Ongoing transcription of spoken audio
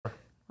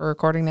We're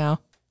recording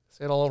now.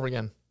 Say it all over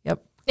again.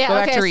 Yep. Yeah, Go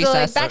back okay, to recess. so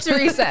like back to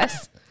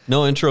recess.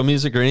 No intro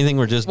music or anything.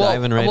 We're just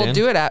diving right in. We'll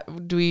do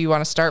it do we want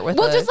to start with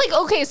Well, just like,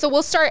 okay, so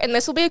we'll start, and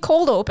this will be a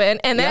cold open,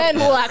 and then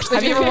we'll actually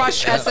Have you ever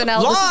watched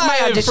SNL? This is my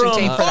audition from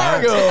tape for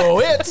that. Fargo.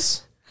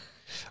 It's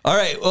All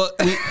right. Well,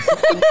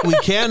 we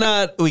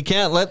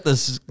can't let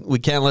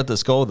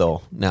this go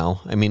though.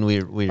 Now, I mean,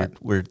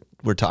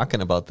 we're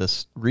talking about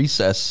this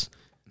recess.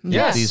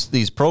 Yes.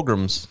 These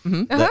programs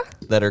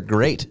that are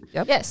great.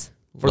 Yep. Yes.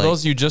 for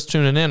those of you just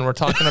tuning in. We're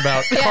talking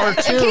about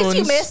cartoons In case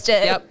you missed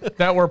it. Yep.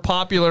 that were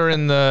popular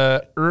in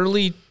the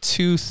early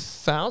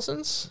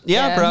 2000s.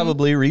 Yeah, Yeah.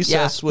 probably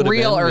recess would have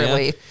real been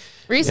early. Yeah.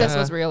 Recess Yeah.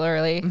 was real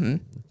early.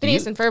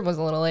 Phineas and Ferb was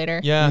a little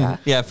later. Yeah.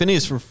 Yeah,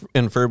 Phineas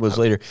and Ferb was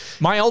later.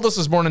 My eldest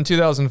was born in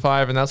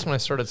 2005, and that's when I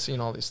started seeing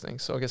all these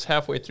things. So I guess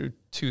halfway through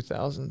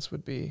 2000s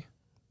would be.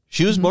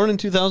 She was born in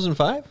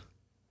 2005.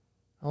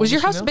 Was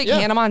your house a big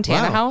Hannah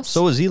Montana Wow. house?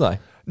 So was Eli.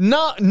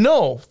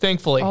 No,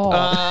 thankfully.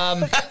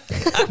 Oh.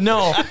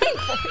 No.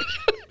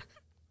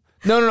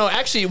 No.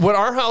 Actually, what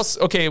our house,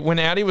 okay, when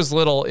Addie was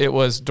little, it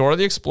was Dora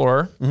the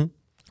Explorer,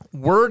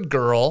 Word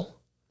Girl.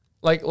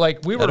 Like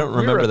we were. I don't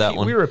remember that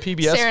one. We were a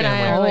PBS Sarah and I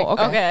family. are like,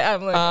 okay. okay.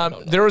 I'm like, I don't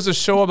know. There was a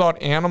show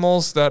about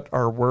animals that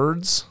are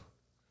words.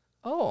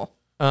 oh.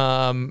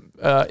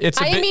 It's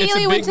a I big,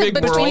 immediately it's a went big,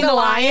 to big Between world. the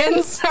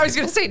Lions. I was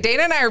going to say,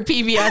 Dana and I are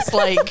PBS,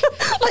 like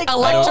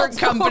electric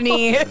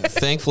company.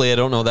 Thankfully, I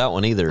don't know that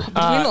one either.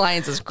 Between the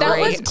Lions is That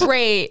great. was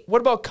great. What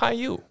about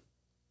Caillou?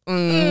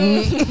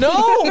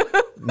 No.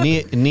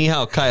 Ni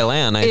Hao Kai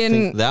Lan, I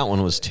think that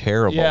one was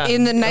terrible. Yeah.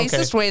 In the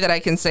nicest way that I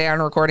can say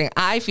on recording,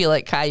 I feel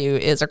like Caillou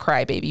is a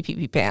crybaby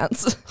pee-pee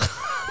pants.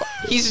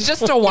 He's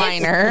just a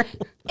whiner.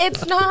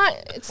 It's not.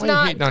 It's Why are you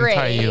not hating on great.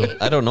 Caillou?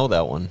 I don't know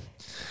that one.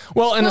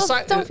 Well, and Well,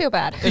 aside, don't feel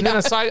bad. And then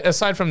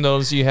aside from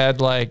those, you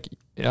had like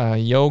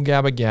Yo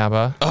Gabba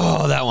Gabba,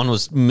 Oh, that one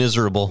was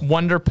miserable.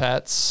 Wonder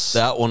Pets.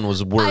 That one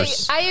was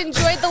worse. I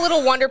enjoyed the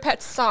little Wonder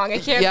Pets song. I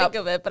can't Yep. think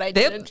of it, but I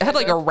They did. had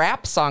like a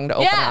rap song to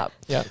open Yeah. up.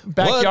 Yeah, What's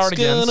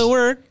Backyardigans. gonna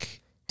work?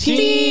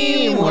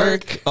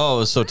 Teamwork. Oh, it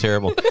was so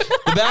terrible.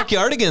 The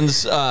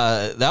Backyardigans,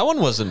 that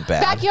one wasn't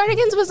bad.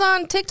 Backyardigans was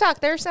on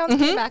TikTok. Their sounds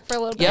came back for a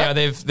little bit.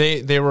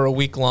 Yeah, they were a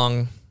week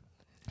long.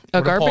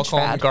 A garbage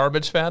fad.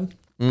 Garbage fad.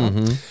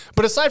 Mm-hmm.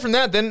 But aside from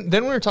that, then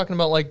we were talking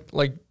about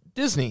like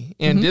Disney,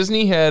 and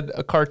Disney had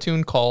a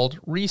cartoon called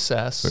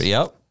Recess.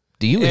 Yep.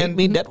 Do you hate And-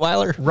 me,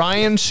 Detweiler?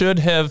 Ryan should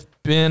have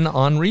been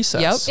on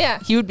Recess. Yep.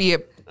 Yeah. He would be a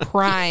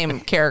prime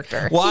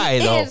character. Why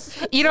He though? is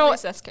You know, a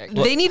recess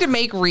character. they need to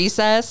make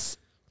Recess.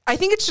 I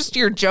think it's just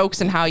your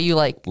jokes and how you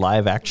like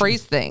Live action.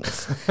 phrase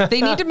things.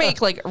 They need to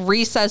make like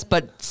Recess,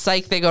 but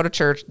psych, they go to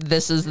church.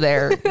 This is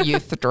their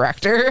youth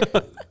director.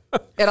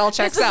 It all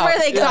checks This is out. where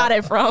they got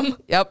it from.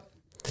 Yep.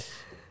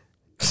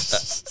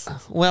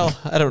 Well,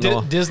 I don't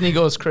know. Disney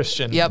goes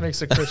Christian. Yep.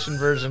 Makes a Christian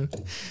version.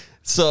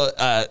 So,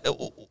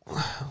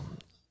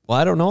 well,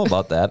 I don't know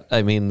about that.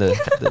 I mean,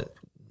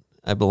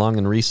 I belong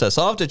in Recess.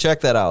 I'll have to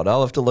check that out.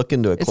 I'll have to look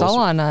into it It's closer. all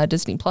on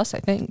Disney Plus, I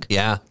think.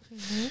 Yeah.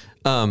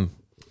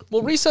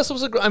 Well, Recess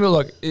was I mean,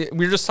 look, we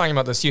were just talking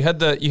about this. You had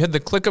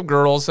the clique of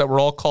girls that were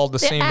all called the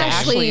same name.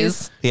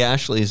 Ashleys. The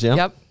Ashleys, yeah.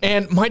 Yep.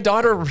 And my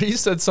daughter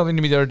said something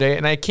to me the other day,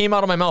 and I came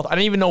out of my mouth. I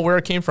didn't even know where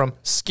it came from.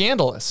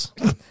 Scandalous.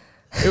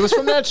 It was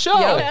from that show.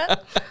 Yeah.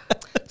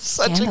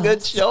 Such a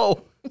good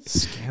show.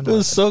 It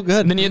was so good.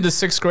 And then you had the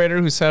sixth grader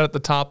who sat at the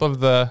top of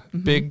the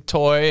big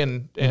toy,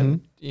 and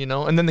you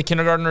know, and then the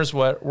kindergartners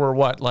were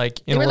what like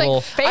in They were a little.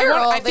 like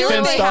feral. I feel They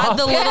like were they fenced had off.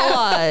 the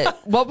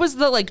little, what was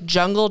the like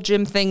jungle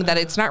gym thing that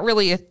it's not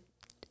really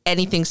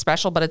anything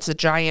special, but it's a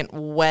giant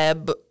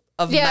web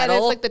of yeah, metal.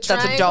 it's like the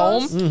that's a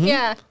dome. triangles.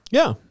 Yeah.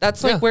 Yeah.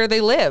 That's like Yeah. where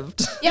they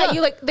lived. Yeah,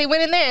 you like they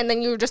went in there and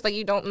then you were just like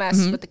you don't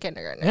mess with the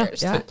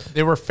kindergartners. Yeah.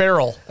 They were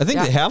feral. I think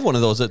they have one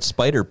of those at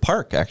Spider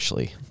Park,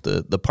 actually.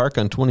 The park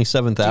on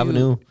 27th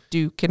Avenue.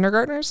 Do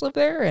kindergartners live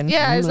there? And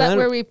Yeah, is that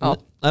where we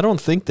I don't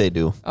think they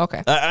do.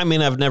 Okay. I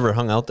mean, I've never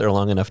hung out there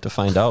long enough to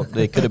find out.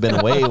 They could have been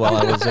away while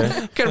I was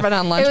there. Could have been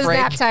on lunch it was break.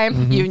 nap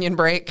time. Union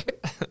break.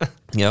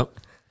 Yep.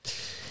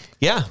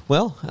 Yeah.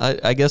 Well,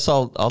 I guess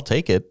I'll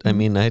take it. I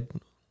mean,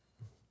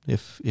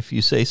 if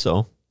you say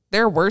so.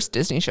 There are worse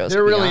Disney shows.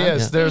 There to be really on.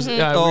 is. There's Oh,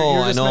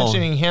 you're I just know.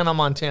 mentioning Hannah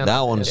Montana.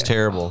 That one's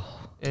terrible.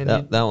 And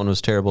That one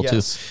was terrible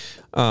Yes.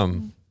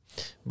 too.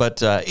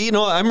 But you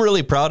know, I'm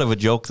really proud of a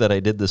joke that I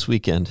did this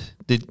weekend.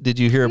 Did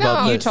you hear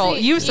about No, the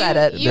You said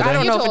it. I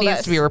don't know if it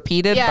needs to be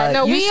repeated, Yeah, but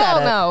no, you we said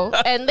all it.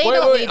 know, and they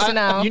don't need to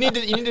know. You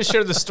need to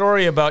share the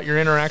story about your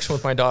interaction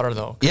with my daughter,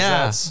 though. 'Cause Yeah.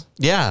 that's-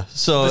 Yeah.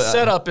 So The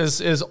setup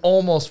is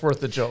almost worth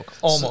the joke.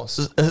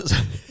 Almost.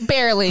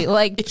 Barely,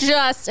 like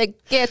just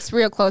it gets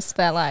real close to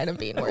that line of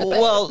being worth it.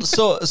 well,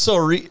 so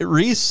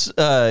Reese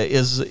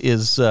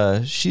is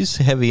she's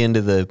heavy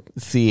into the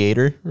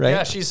theater, right?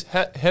 Yeah, she's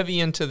heavy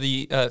into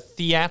the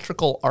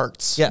theatrical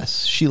arts.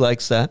 Yes, she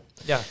likes that.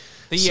 Yeah.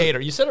 Theater.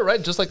 You said it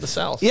right, just like the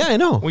South. Yeah, I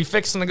know. We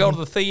fixing to go to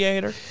the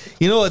theater.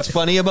 You know what's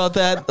funny about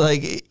that?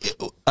 Like,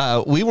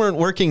 we weren't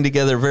working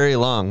together very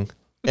long,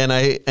 and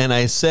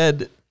I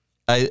said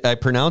I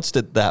pronounced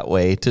it that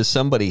way to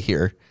somebody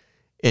here,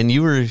 and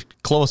you were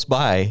close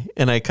by,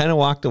 and I kind of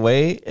walked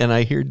away, and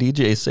I hear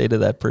DJ say to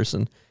that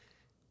person,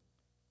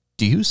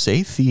 "Do you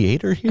say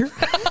theater here?"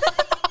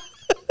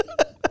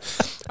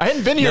 I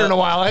hadn't been here in a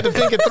while. I had to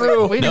think it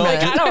through. Wait a No.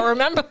 minute. I don't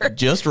remember.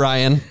 Just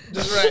Ryan.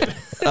 That's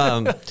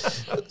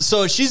right.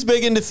 So she's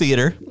big into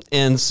theater,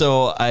 and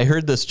so I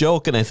heard this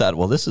joke, and I thought,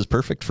 well, this is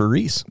perfect for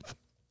Reese.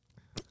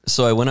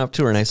 So I went up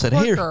to her and I said,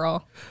 Poor "Hey,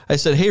 girl.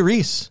 hey,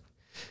 Reese,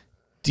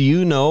 do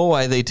you know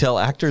why they tell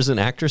actors and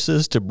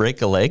actresses to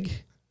break a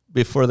leg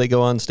before they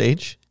go on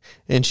stage?"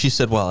 And she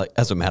said, "Well,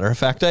 as a matter of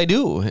fact, I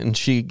do." And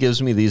she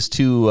gives me these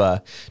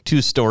two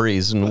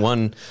stories, and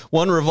one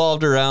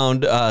revolved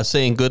around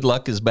saying good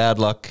luck is bad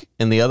luck,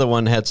 and the other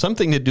one had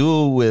something to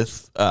do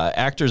with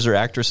actors or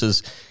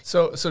actresses.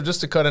 So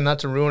just to cut and not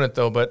to ruin it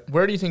though, but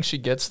where do you think she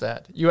gets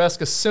that? You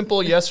ask a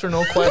simple yes or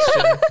no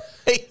question,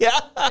 Yeah.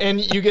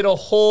 and you get a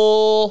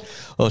whole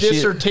Oh, she-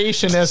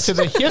 dissertation as to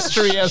the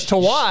history as to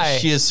why.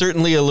 She is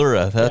certainly a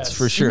Lura, that's Yes.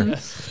 for sure.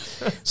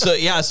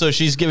 So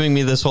she's giving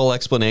me this whole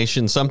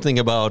explanation, something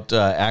about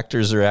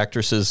actors or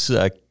actresses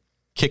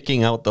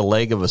kicking out the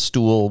leg of a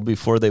stool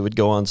before they would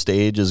go on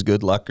stage is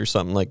good luck or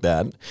something like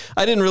that.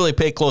 I didn't really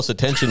pay close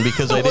attention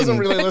because I wasn't didn't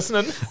really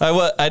listening.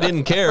 I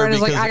didn't care Brian was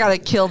because like, I gotta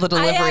kill the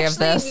delivery of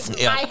this.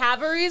 Yeah. I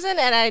have a reason,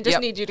 and I just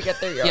Yep. need you to get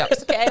through yours. Yep.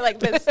 Okay,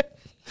 like this.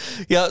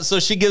 yeah, so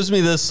she gives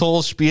me this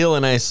whole spiel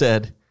and I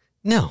said,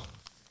 "No,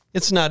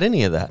 it's not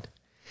any of that.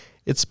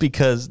 It's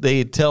because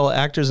they tell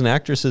actors and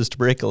actresses to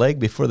break a leg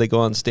before they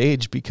go on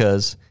stage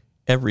because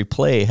every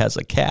play has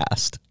a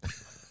cast."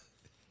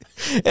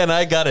 And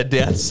I got a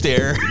death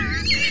stare.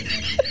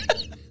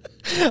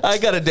 I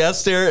got a death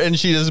stare, and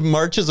she just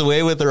marches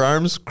away with her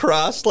arms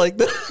crossed like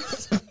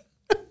this.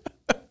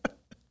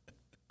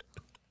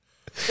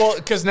 Well,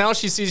 because now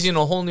she sees you in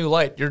a whole new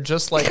light. You're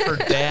just like her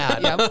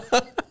dad.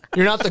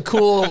 You're not the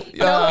cool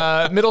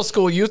middle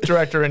school youth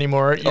director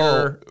anymore.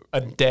 You're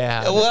a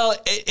dad. Well,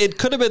 it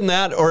could have been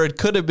that, or it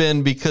could have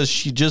been because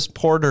she just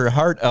poured her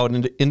heart out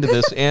into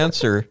this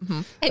answer.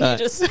 And you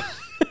just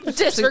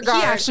disregard.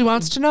 He actually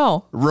wants to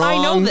know. Wrong.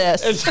 I know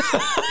this.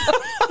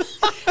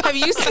 Have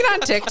you seen on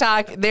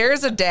TikTok?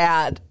 There's a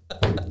dad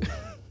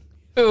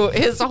who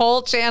his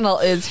whole channel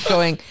is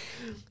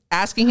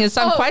asking his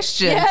son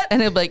questions, yeah.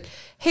 and he'll be like,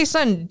 "Hey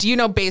son, do you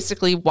know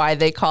basically why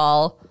they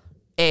call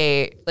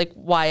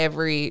why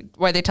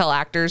they tell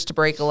actors to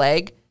break a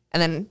leg?"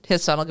 And then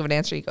his son will give an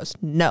answer. He goes,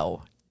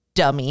 "No,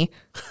 dummy,"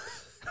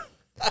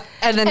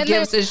 and then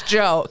gives his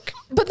joke.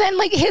 But then,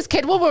 like, his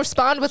kid will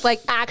respond with,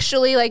 like,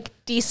 actually, like,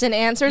 decent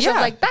answers of,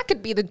 Yeah. like, that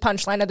could be the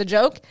punchline of the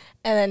joke.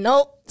 And then,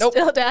 nope.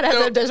 Still dad has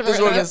a different This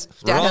is what it idea. is.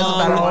 Dad has a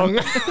better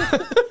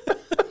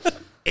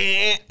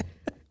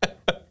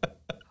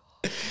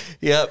one.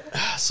 Yep.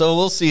 So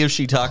we'll see if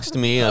she talks to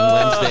me on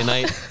Wednesday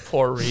night.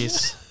 Poor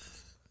Reese.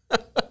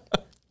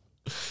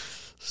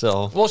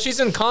 So Well, she's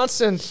in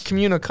constant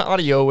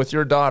communicatio with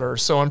your daughter,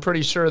 so I'm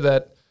pretty sure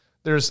that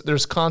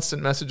there's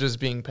constant messages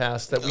being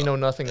passed that we know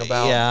nothing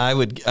about. yeah, I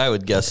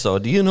would guess so.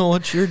 Do you know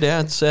what your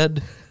dad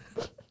said?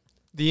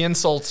 The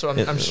insults,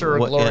 I'm sure, are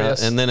What- yeah,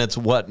 glorious. and then it's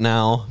what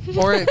now?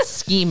 Or it's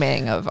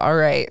scheming of, all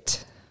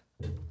right,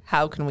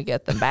 how can we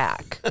get them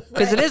back?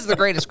 Because it is the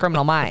greatest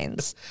criminal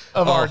minds.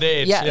 of our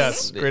age, yes.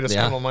 yes. Greatest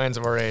Yeah. criminal minds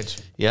of our age.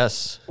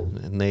 Yes,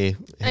 and they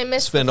I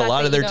miss spend the a fact lot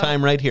that of their you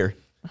time right here.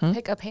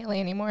 Pick up Haley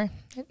anymore.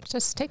 It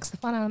just takes the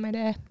fun out of my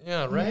day.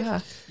 Yeah, right? Yeah.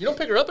 You don't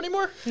pick her up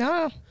anymore?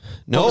 No.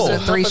 No, was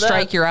it? 3 of that.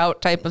 strike, you're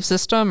out type of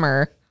system,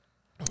 or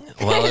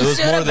well,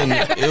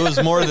 it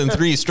was more than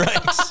 3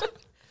 strikes.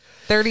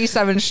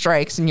 37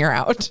 strikes and you're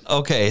out.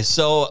 Okay,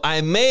 so I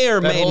may or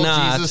That may whole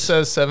not. Jesus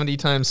says 70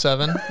 times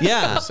 7.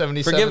 Yeah,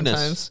 77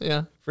 forgiveness. times.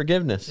 Yeah.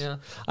 Forgiveness. Yeah.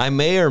 I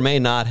may or may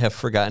not have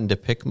forgotten to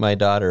pick my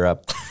daughter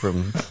up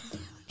from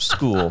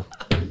school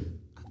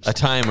a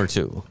time or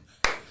two.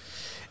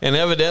 And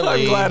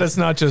evidently, I'm glad it's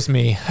not just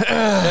me.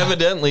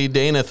 evidently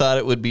Dana thought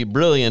it would be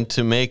brilliant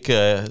to make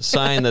a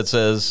sign that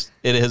says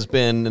it has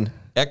been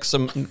X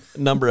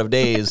number of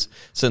days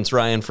since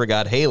Ryan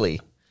forgot Haley.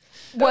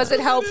 Was it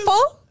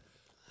helpful?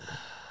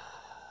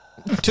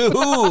 To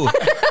who?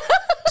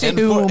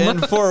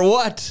 And for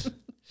what?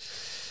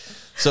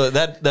 So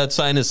that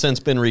sign has since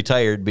been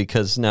retired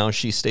because now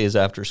she stays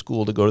after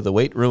school to go to the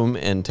weight room,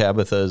 and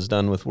Tabitha is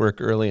done with work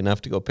early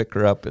enough to go pick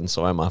her up, and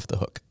so I'm off the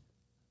hook.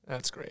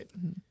 That's great.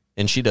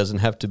 And she doesn't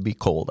have to be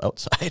cold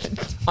outside.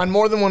 On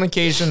more than one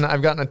occasion,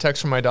 I've gotten a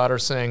text from my daughter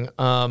saying,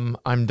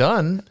 I'm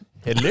done.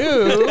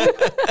 Hello.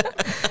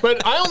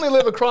 But I only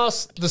live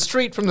across the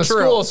street from the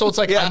school, so it's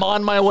like, I'm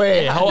on my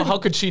way. How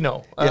could she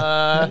know?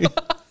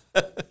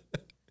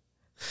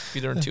 Be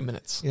there in 2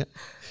 minutes. Yeah.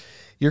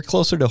 You're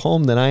closer to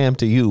home than I am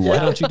to you. Why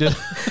don't you just...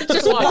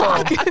 Just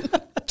walk home.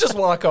 Just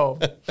walk home.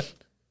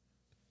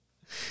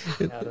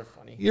 Yeah, they're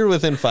funny. You're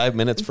within 5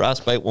 minutes.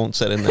 Frostbite won't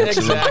set in that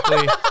soon.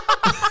 Exactly.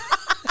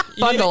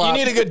 Bundle you up.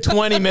 need a good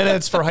 20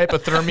 minutes for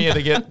hypothermia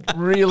to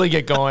really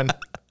get going.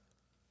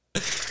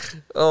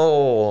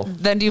 Oh.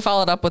 Then do you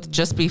follow it up with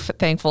just be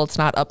thankful it's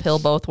not uphill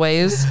both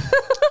ways?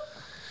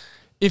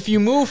 If you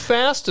move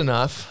fast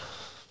enough,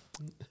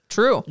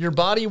 True. your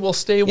body will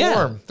stay Yeah,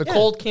 warm. The yeah.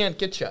 cold can't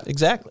get you.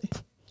 Exactly.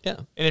 Yeah.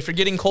 And if you're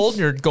getting cold,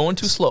 you're going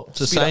too slow.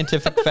 It's a Speed up.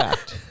 scientific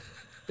fact.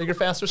 Bigger,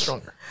 faster,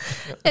 stronger.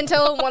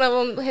 Until one of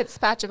them hits a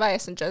patch of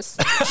ice and just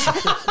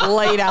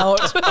Laid out.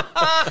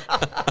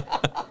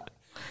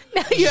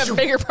 now you have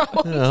bigger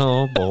problems.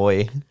 Oh,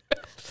 boy.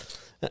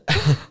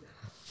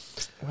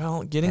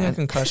 Well, getting a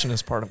concussion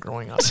is part of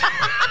growing up.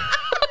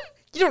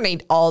 You don't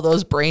need all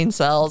those brain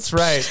cells.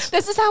 That's right.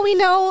 This is how we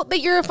know that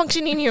you're a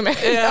functioning human.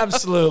 Yeah,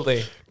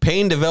 absolutely.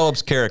 Pain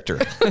develops character.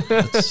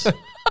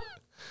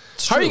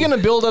 How are you going to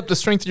build up the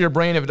strength of your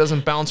brain if it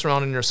doesn't bounce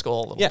around in your skull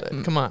a little Yeah.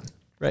 bit? Come on.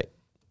 Right.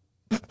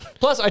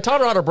 Plus, I taught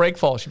her how to break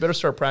fall. She better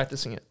start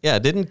practicing it. Yeah,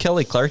 didn't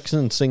Kelly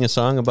Clarkson sing a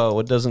song about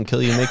what doesn't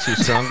kill you makes you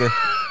stronger?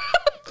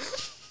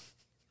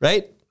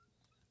 Right?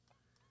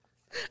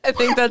 I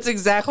think that's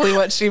exactly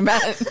what she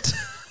meant.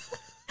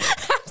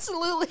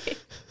 Absolutely.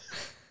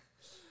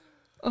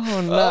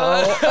 Oh,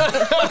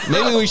 no.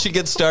 Maybe we should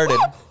get started.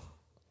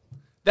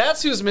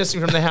 That's who's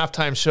missing from the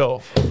halftime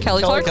show.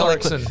 Kelly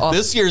Clarkson. Oh,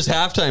 This year's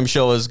halftime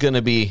show is going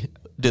to be,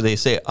 do they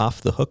say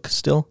off the hook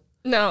still?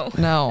 No.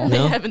 No. They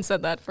haven't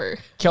said that for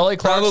Kelly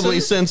Clarkson. Probably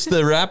since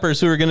the rappers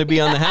who are going to be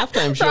on the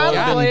halftime show have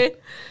been probably.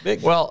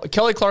 big. Well,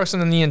 Kelly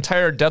Clarkson and the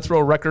entire Death Row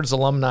Records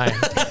alumni.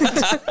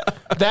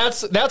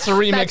 That's a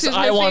remix That's who's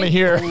I want to missing?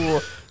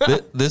 hear.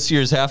 This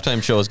year's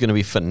halftime show is going to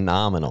be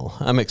phenomenal.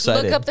 I'm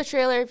excited. Look up the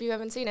trailer if you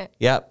haven't seen it.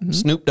 Yep.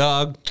 Snoop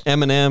Dogg,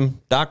 Eminem,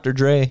 Dr.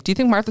 Dre. Do you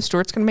think Martha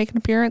Stewart's going to make an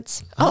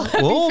appearance? Oh,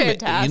 that'd Whoa, be you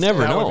fantastic. never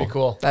That know. would be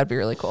cool. That'd be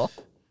really cool.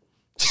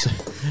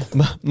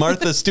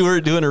 Martha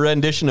Stewart doing a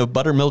rendition of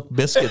Buttermilk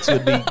Biscuits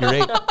would be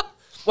great.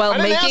 Well, I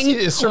didn't ask you,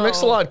 making is Sir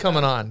Mix-a-Lot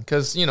coming on?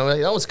 Because,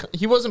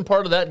 he wasn't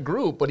part of that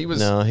group, but he was,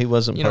 No, he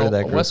wasn't part of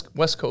that group.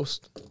 West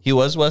Coast. He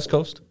was West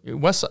Coast?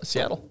 West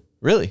Seattle.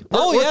 Really?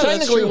 We're that's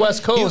technically true.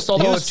 West Coast, he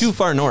although was it's too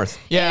far north.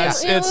 Yeah, Yeah,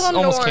 it's, yeah, a it's little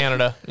almost north.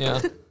 Canada.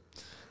 Yeah.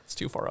 It's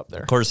too far up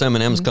there. Of course,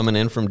 Eminem's coming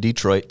in from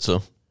Detroit,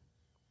 so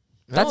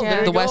that's there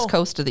you the go. West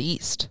Coast to the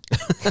East.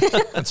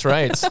 That's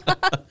right.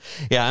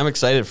 yeah, I'm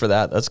excited for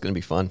that. That's going to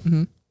be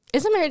fun.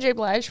 Isn't Mary J.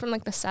 Blige from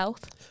like the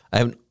South? I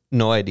have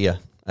no idea.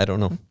 I don't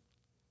know.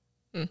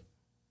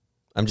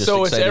 I'm just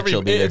So it's excited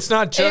she'll be there. it's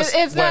not just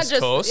it's not West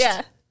just Coast.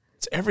 yeah.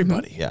 It's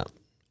everybody. Yeah.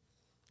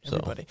 So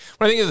Everybody.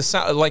 When I think of the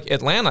South, like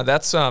Atlanta,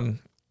 that's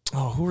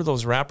who are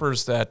those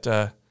rappers that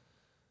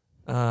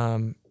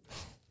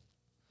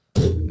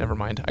never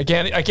mind. I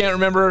can't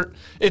remember.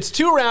 It's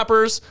two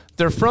rappers.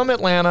 They're from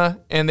Atlanta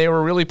and they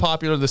were really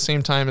popular at the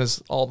same time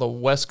as all the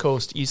West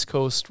Coast, East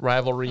Coast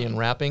rivalry in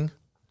rapping.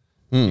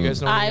 You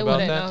guys know anything I about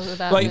wouldn't that? know who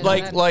that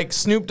like is. like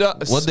Snoop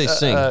Dogg. What'd they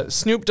sing?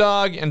 Snoop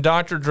Dogg and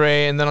Dr.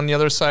 Dre, and then on the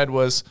other side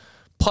was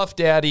Puff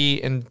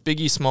Daddy and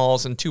Biggie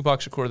Smalls and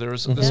Tupac Shakur. There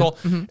was this whole,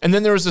 and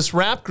then there was this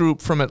rap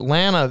group from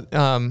Atlanta.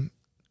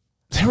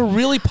 They were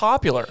really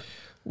popular.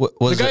 was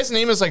The it- guy's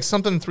name is like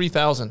something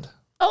 3000.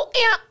 Oh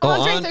yeah,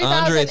 Andre 3000.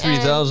 Andre and,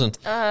 3000.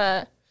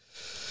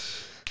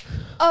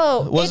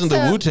 It wasn't it's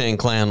the a- Wu-Tang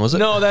Clan, was it?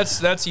 No,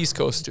 that's East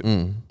Coast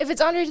too. If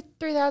it's Andre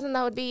 3000,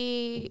 that would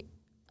be.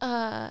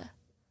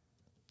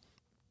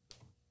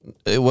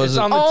 It It's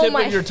wasn't. on the Oh tip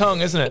my- of your tongue,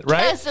 isn't it?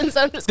 Right? Yes, and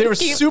so I'm just They were gonna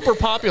keep- super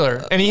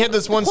popular, and he had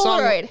this one song.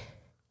 Polaroid.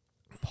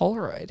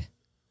 Polaroid.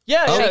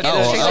 Yeah, Oh, yeah, oh,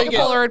 yeah, Shake oh, like a yeah.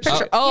 Polaroid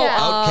picture. Oh, Yeah.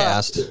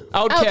 Outcast.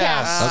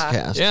 Outcast.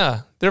 Outcast.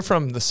 Yeah, they're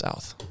from the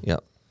South.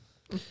 Yep.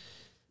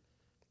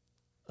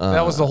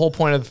 That was the whole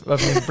point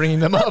of me bringing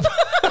them up.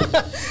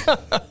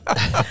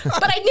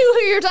 But I knew who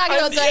you were talking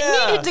about, so yeah.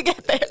 I needed to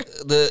get there.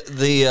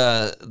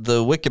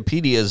 The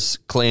Wikipedia's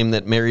claim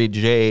that Mary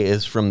J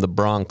is from the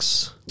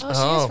Bronx. Oh, she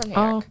is from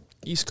New York.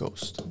 East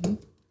Coast.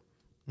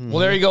 Well,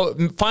 there you go.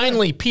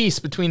 Finally, peace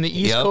between the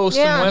East Yep. Coast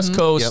Yeah. and West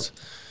Coast.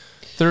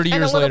 30 And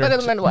a years little later. bit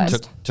of the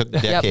Midwest. Took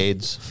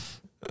decades.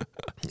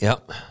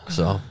 Yep.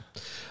 So,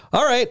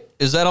 all right.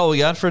 Is that all we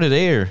got for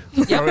today? Or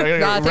thanks for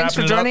Wrapping it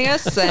up. joining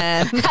us.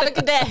 And Have a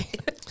good day.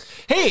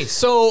 Hey,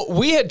 so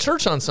we had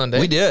church on Sunday.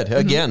 we did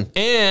again,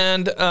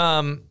 And as,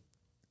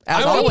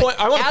 I wanna always, point-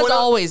 I wanna as point out-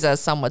 always, as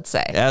some would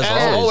say. as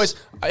as always.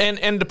 always,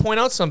 and to point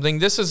out something,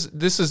 this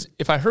is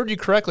if I heard you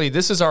correctly,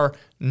 this is our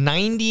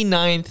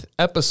 99th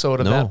episode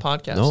of that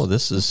podcast. No,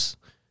 this is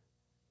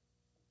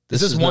Is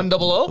this not-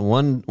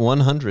 100?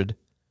 100.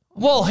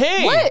 Well,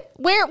 hey.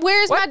 What?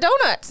 Where's my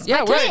donuts? Yeah,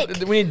 my where-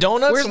 cake. We need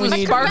donuts. Where's And we the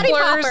need confetti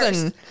sparklers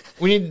poppers? and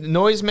we need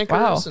noisemakers.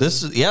 Wow. and-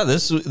 This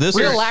is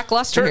we're is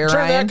lackluster turn here, turn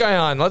Ryan? that guy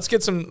on. Let's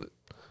get some.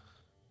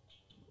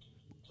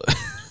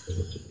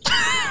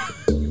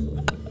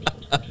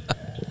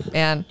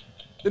 Man,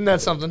 Isn't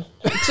that something?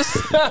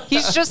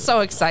 he's just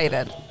so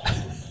excited.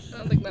 I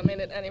don't think that made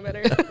it any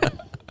better.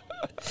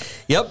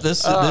 Yep,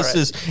 this right.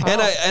 is,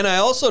 and I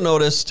also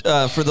noticed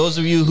for those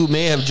of you who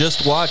may have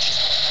just watched,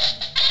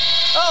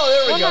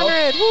 Oh, there we go.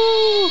 100.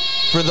 Woo!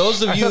 for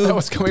those of I you, thought that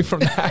was coming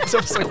from that. I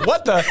was like,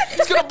 what the?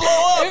 It's going to blow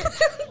up.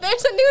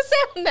 There's a new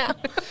sound now.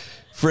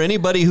 for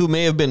anybody who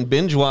may have been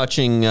binge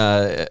watching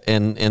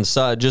and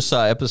saw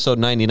episode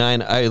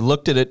 99, I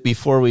looked at it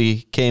before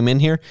we came in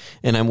here,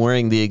 and I'm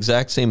wearing the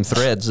exact same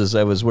threads as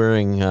I was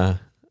wearing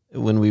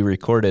when we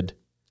recorded.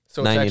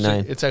 So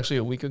 99. It's actually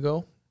a week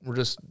ago. we're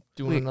just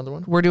doing another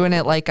one? We're doing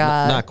it like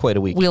Not quite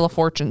a week. Wheel of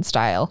Fortune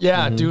style.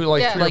 Yeah, do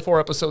like Yeah. 3 or 4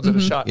 episodes at a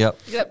shot. Yep.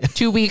 Yep.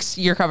 2 weeks,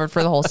 you're covered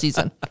for the whole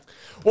season.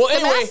 Well, The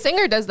anyway, Masked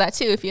Singer does that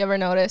too, if you ever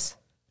notice.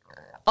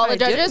 All the I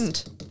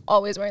judges didn't.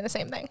 always wearing the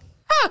same thing.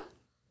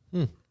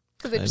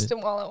 Because they just do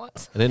them all at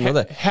once. I didn't know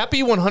that.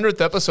 happy 100th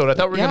episode. I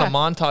thought we were Yeah.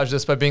 going to montage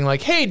this by being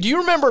like, hey, do you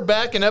remember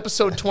back in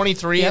episode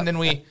 23? And then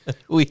we...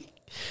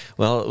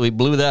 We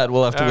blew that.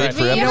 We'll have to All wait right. for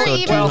Did we ever episode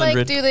even 200.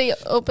 like do the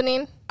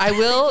opening? I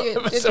will.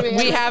 Did we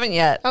We ever- haven't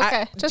yet.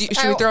 Okay,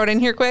 Should we throw it in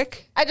here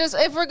quick? I just,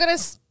 if we're gonna,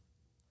 Is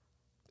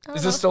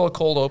this still a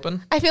cold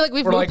open? I feel like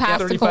we've We're moved like past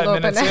the 35 cold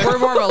open minutes in. now. We're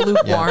more of a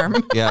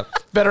lukewarm. Yeah.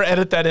 Better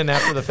edit that in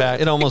after the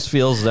fact. It almost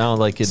feels now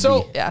like it'd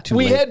So be Yeah. too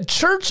we late. had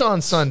church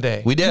on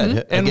Sunday. We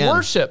did. And again.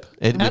 worship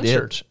We at did.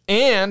 church.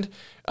 And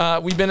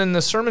we've been in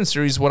the sermon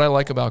series, What I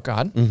Like About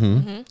God.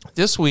 Mm-hmm.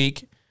 This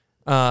week,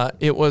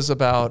 it was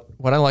about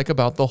what I like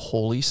about the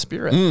Holy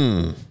Spirit.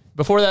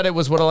 Before that, it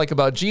was what I like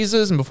about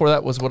Jesus. And before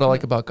that was what I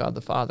like about God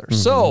the Father.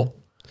 So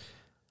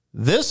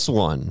This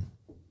one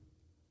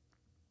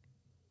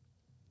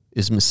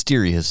is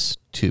mysterious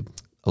to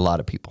a lot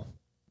of people.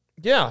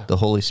 yeah. The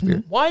Holy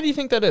Spirit. Why do you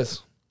think that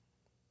is?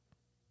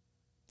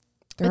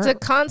 It's a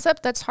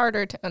concept that's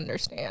harder to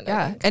understand. I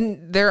Yeah. think.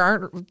 And there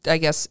aren't, I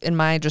guess, in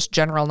my just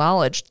general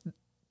knowledge,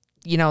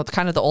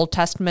 kind of the Old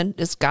Testament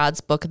is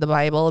God's book of the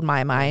Bible in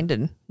my mind,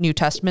 and New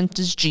Testament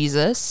is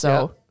Jesus.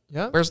 So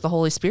Yeah. where's the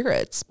Holy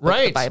Spirit's book of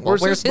Right. the Bible?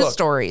 Where's his book?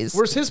 stories?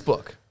 Where's his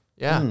book?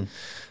 Yeah.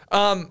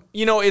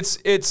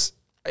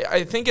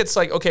 I think it's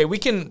like, okay, we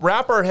can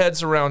wrap our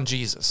heads around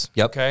Jesus.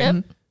 Yep.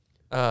 Okay.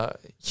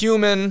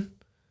 Human,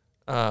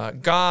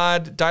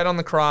 God, died on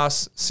the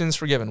cross, sins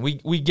forgiven.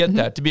 We get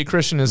that. To be a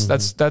Christian is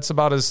that's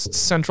about as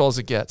central as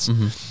it gets.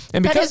 And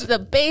That because is the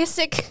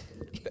basic.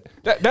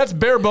 that's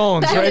bare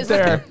bones That right is-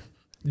 there.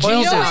 You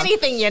Jesus. know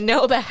anything, you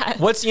know that.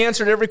 What's the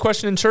answer to every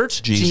question in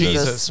church?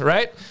 Jesus.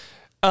 Right?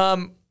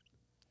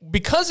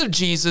 Because of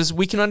Jesus,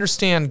 we can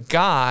understand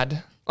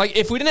God. Like,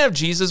 if we didn't have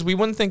Jesus, we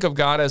wouldn't think of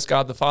God as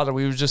God the Father.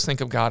 We would just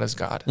think of God as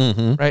God,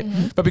 right?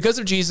 But because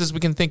of Jesus, we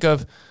can think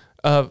of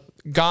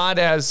God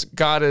as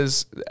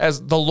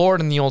the Lord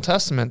in the Old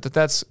Testament,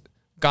 that's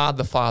God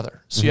the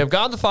Father. So you have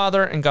God the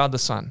Father and God the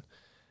Son.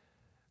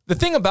 The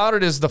thing about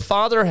it is the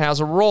Father has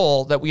a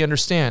role that we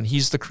understand.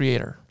 He's the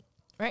creator.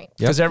 Right.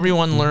 Because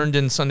everyone learned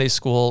in Sunday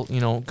school,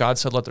 God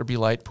said, let there be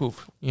light,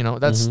 poof.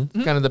 That's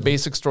kind of the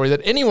basic story that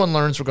anyone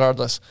learns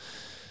regardless.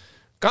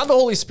 God the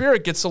Holy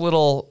Spirit gets a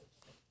little,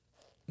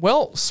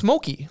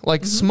 smoky,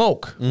 like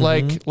smoke.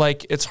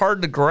 Like it's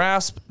hard to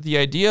grasp the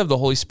idea of the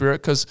Holy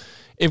Spirit, because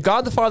if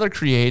God the Father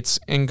creates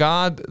and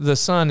God the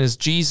Son is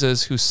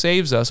Jesus who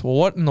saves us, well,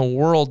 what in the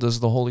world does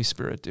the Holy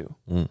Spirit do?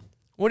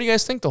 What do you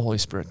guys think the Holy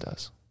Spirit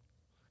does?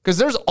 Because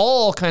there's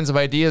all kinds of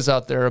ideas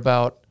out there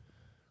about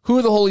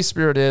who the Holy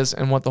Spirit is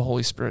and what the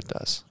Holy Spirit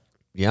does.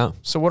 Yeah.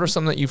 So what are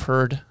some that you've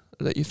heard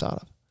or that you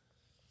thought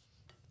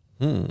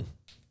of?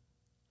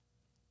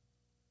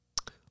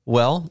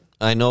 Well,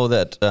 I know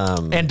that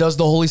And does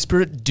the Holy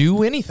Spirit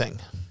do anything?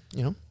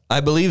 I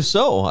believe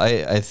so.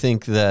 I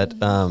think that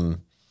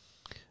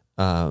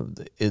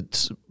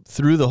it's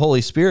through the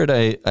Holy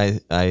Spirit.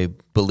 I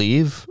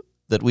believe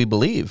that we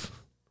believe,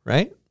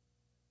 right?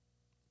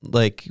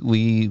 Like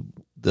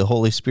the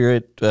Holy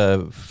Spirit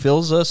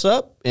fills us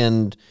up,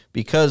 and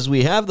because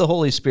we have the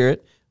Holy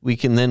Spirit, we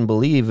can then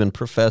believe and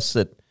profess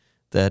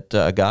that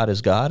God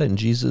is God and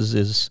Jesus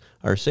is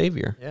our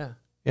Savior. Yeah.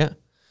 Yeah.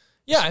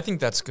 Yeah, I think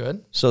that's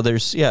good. So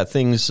there's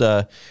things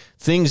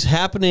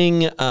happening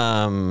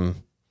behind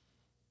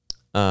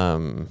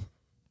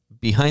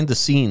the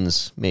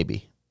scenes,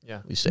 maybe.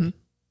 Yeah. We say.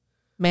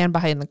 Man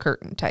behind the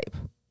curtain type.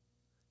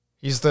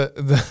 He's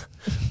the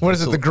what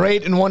is it? The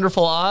Great and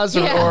Wonderful Oz,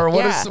 or, Yeah. or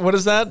Yeah. what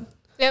is that?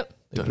 Yep.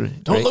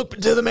 Don't look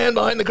to the man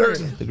behind the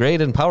curtain. The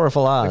great and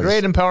powerful Oz. The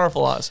Great and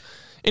Powerful Oz.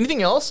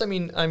 Anything else? I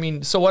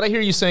mean. So what I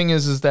hear you saying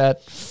is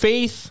that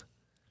faith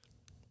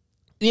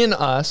in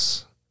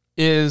us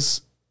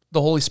is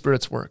the Holy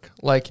Spirit's work.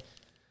 Like,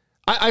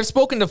 I've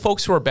spoken to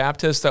folks who are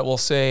Baptists that will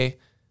say,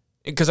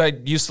 because I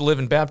used to live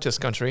in Baptist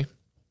country,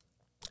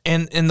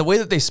 and the way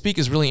that they speak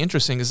is really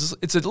interesting. It's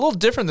a little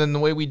different than the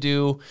way we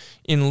do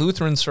in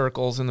Lutheran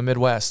circles in the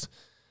Midwest.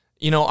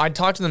 I'd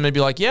talk to them and they'd be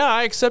like, yeah,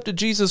 I accepted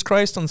Jesus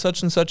Christ on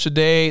such and such a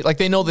day. Like,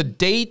 they know the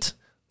date,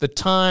 the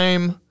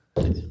time,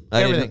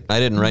 everything. I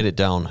didn't write it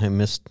down. I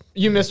missed.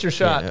 You missed your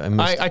shot. Yeah, I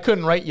missed- I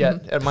couldn't write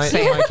yet in my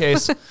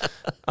case.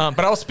 But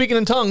I was speaking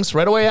in tongues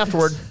right away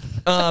afterward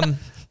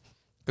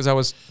because I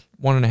was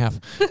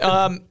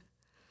 1.5.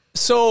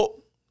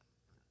 So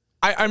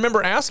I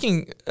remember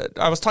asking,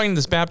 I was talking to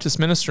this Baptist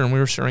minister and we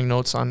were sharing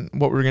notes on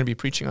what we were going to be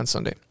preaching on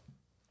Sunday.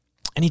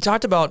 And he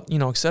talked about,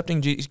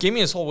 accepting Jesus. He gave me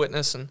his whole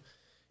witness. And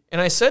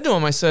I said to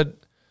him, I said,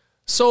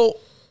 so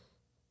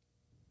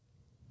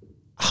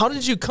how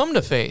did you come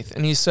to faith?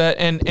 And he said,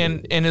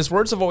 and his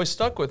words have always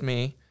stuck with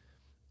me.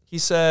 He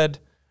said,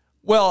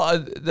 well,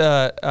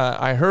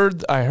 I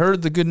heard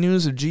the good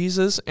news of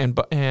Jesus,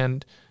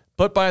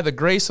 but by the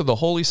grace of the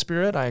Holy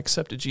Spirit, I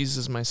accepted Jesus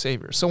as my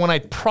Savior. So when I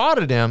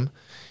prodded him,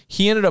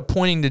 he ended up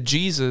pointing to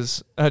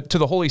Jesus, to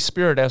the Holy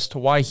Spirit, as to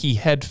why he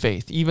had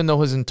faith, even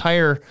though his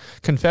entire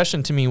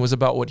confession to me was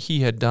about what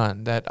he had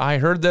done. That I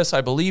heard this,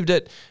 I believed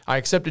it, I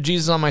accepted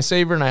Jesus on my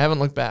Savior, and I haven't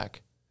looked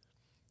back.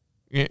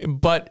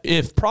 But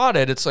if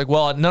prodded, it's like,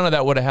 well, none of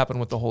that would have happened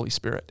with the Holy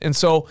Spirit. And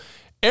so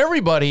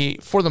everybody,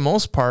 for the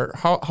most part,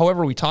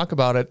 however we talk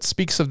about it,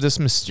 speaks of this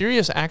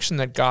mysterious action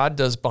that God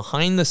does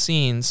behind the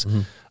scenes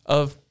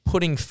of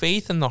putting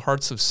faith in the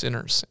hearts of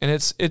sinners. And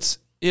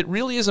it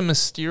really is a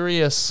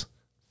mysterious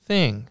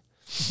thing.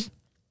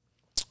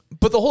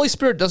 But the Holy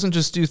Spirit doesn't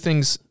just do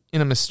things in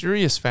a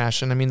mysterious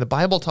fashion. I mean, the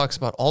Bible talks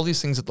about all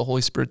these things that the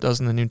Holy Spirit does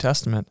in the New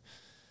Testament,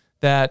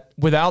 that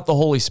without the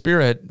Holy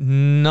Spirit,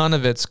 none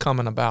of it's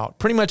coming about.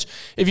 Pretty much,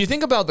 if you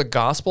think about the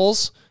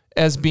Gospels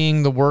as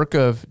being the work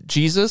of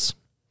Jesus,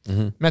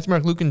 Matthew,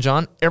 Mark, Luke, and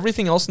John,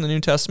 everything else in the New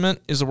Testament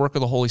is the work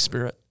of the Holy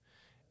Spirit.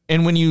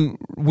 And when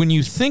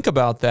you think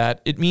about that,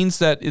 it means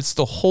that it's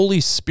the Holy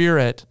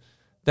Spirit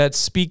that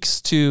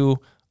speaks to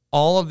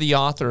all of the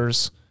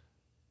authors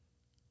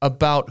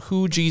about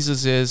who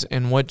Jesus is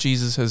and what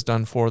Jesus has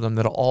done for them,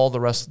 that all the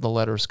rest of the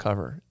letters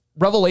cover.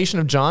 Revelation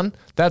of John,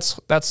 that's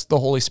the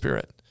Holy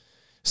Spirit.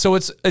 So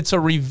it's a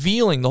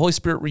revealing. The Holy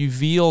Spirit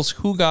reveals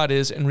who God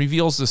is and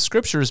reveals the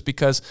scriptures,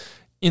 because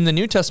in the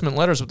New Testament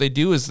letters, what they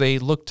do is they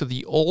look to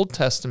the Old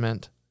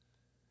Testament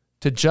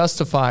to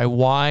justify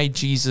why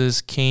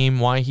Jesus came,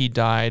 why he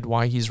died,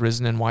 why he's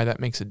risen, and why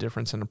that makes a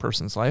difference in a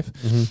person's life.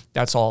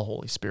 That's all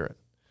Holy Spirit.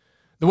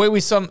 The way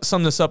we sum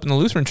this up in the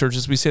Lutheran Church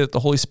is we say that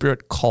the Holy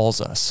Spirit calls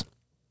us.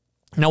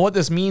 Now, what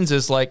this means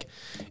is, like,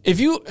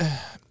 if you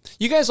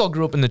guys all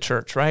grew up in the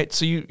church, right?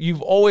 So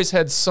you've always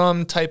had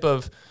some type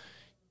of,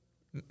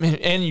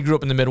 and you grew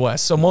up in the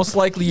Midwest, so most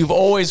likely you've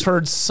always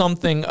heard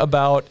something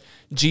about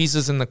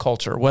Jesus in the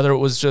culture, whether it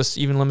was just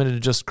even limited to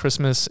just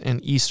Christmas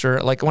and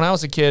Easter. Like when I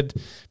was a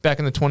kid back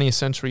in the 20th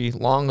century,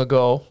 long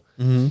ago,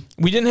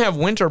 we didn't have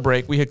winter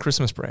break, we had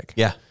Christmas break.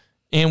 Yeah.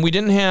 And we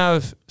didn't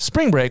have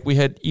spring break, we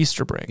had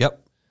Easter break. Yep.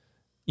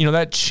 You know,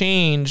 that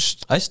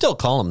changed. I still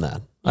call them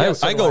that. Yeah,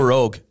 so I go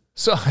rogue.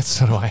 So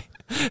do I.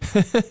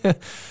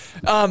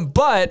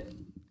 But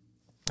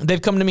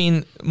they've come to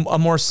mean a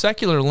more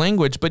secular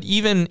language. But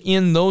even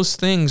in those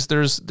things,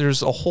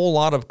 there's a whole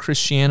lot of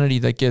Christianity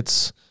that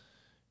gets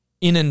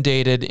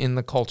inundated in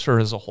the culture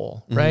as a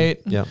whole, right?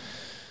 Yeah.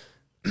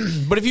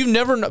 But if you've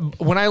never,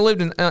 when I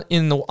lived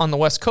on the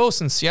West Coast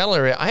in Seattle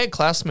area, I had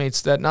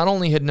classmates that not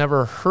only had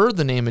never heard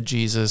the name of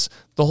Jesus,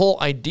 the whole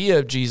idea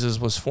of Jesus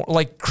was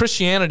like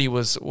Christianity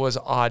was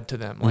odd to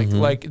them.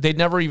 Like they'd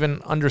never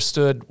even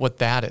understood what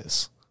that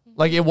is.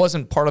 Like it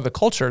wasn't part of the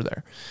culture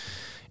there.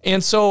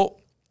 And so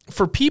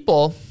for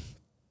people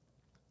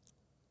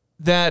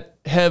that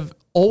have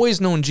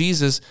always known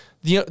Jesus,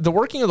 the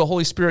working of the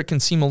Holy Spirit can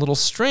seem a little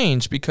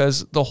strange,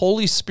 because the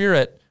Holy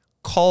Spirit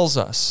calls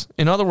us.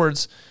 In other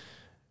words,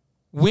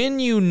 when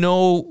you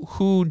know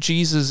who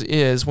Jesus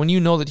is, when you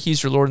know that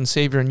he's your Lord and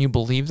Savior and you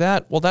believe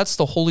that, well, that's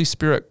the Holy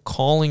Spirit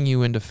calling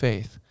you into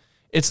faith.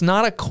 It's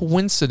not a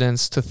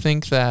coincidence to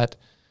think that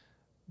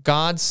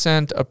God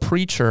sent a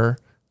preacher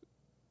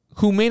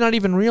who may not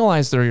even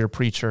realize they're your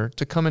preacher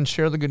to come and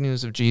share the good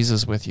news of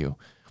Jesus with you.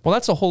 Well,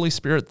 that's a Holy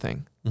Spirit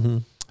thing.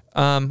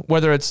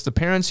 Whether it's the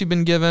parents you've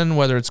been given,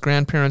 whether it's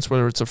grandparents,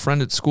 whether it's a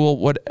friend at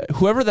school,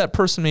 whoever that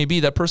person may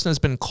be, that person has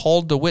been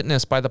called to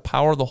witness by the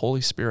power of the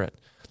Holy Spirit.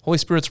 Holy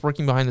Spirit's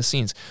working behind the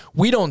scenes.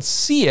 We don't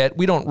see it.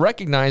 We don't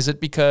recognize it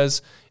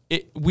because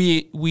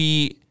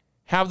we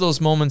have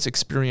those moments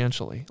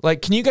experientially.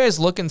 Like, can you guys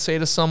look and say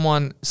to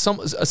someone,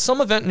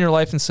 some event in your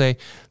life, and say,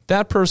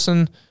 that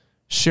person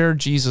shared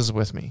Jesus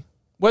with me?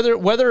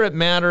 Whether it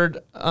mattered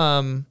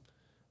to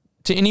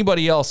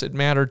anybody else, it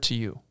mattered to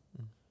you.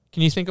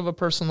 Can you think of a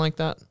person like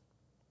that?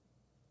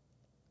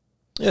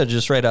 Yeah,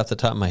 just right off the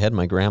top of my head,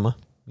 my grandma.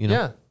 You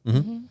know?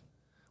 Yeah.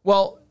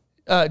 Well,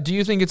 do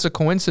you think it's a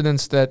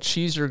coincidence that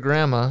she's your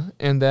grandma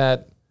and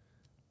that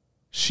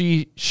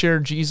she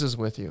shared Jesus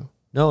with you?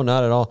 No,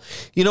 not at all.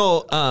 You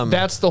know,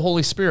 that's the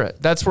Holy Spirit.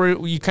 That's where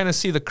you kind of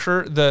see the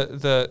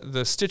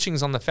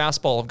stitchings on the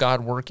fastball of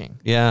God working.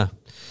 Yeah.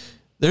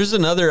 There's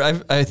another.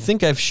 I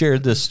think I've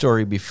shared this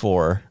story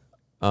before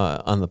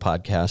on the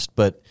podcast,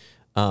 but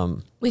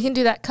we can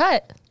do that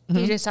cut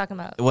DJ's talking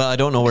about. Well, I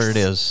don't know where it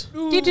is.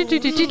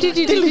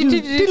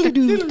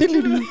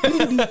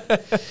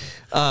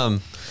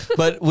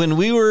 But when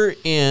we were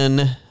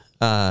in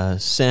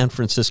San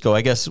Francisco,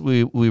 I guess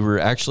we were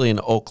actually in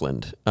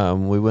Oakland.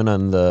 We went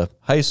on the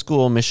high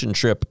school mission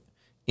trip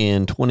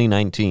in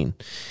 2019,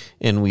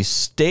 and we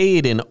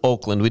stayed in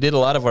Oakland. We did a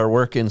lot of our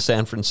work in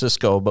San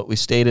Francisco, but we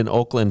stayed in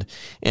Oakland.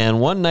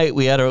 And one night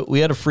we had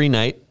a free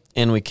night,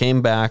 and we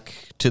came back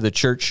to the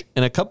church,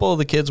 and a couple of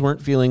the kids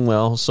weren't feeling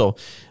well, so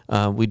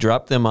we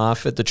dropped them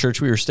off at the church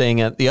we were staying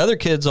at. The other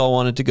kids all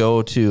wanted to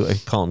go to, I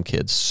call them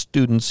kids,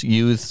 students,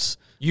 youths,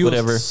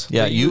 whatever.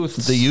 Yeah,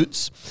 the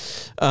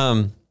Utes.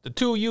 The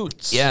two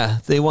Utes. Yeah,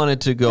 they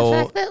wanted to go.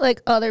 The fact that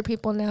like other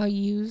people now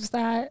use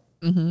that.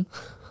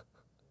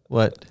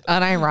 What?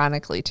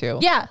 Unironically too.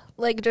 Yeah,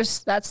 like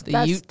just that's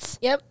Utes.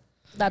 Yep,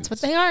 that's what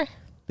they are.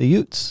 The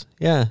Utes.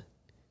 Yeah.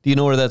 Do you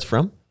know where that's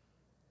from?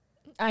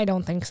 I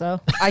don't think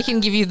so. I can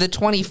give you the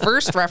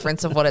 21st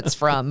reference of what it's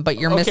from, but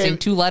you're missing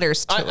 2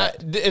 letters to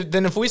it.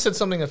 Then if we said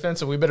something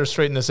offensive, we better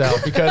straighten this out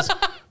because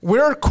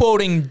we're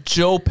quoting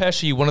Joe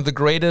Pesci, one of the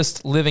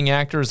greatest living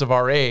actors of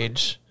our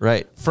age,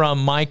 Right.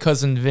 from My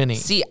Cousin Vinny.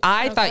 See,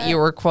 I thought you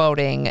were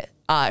quoting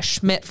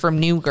Schmidt from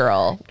New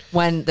Girl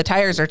when the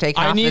tires are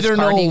taken I off his neither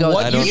car know and he goes,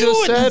 what you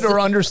just said or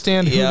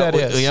understand who that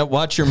is. Yeah,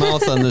 watch your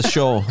mouth on this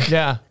show.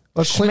 Yeah.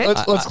 Let's clean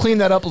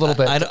that up a little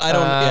bit.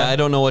 I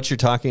don't know what you're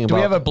talking about. Do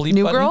we have a bleep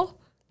New button? Girl?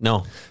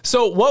 No.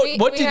 So what We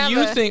did have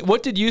you a- think?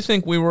 What did you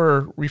think we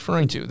were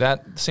referring to?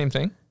 That same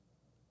thing?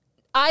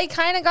 I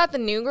kind of got the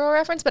New Girl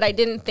reference, but I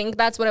didn't think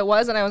that's what it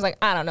was. And I was like,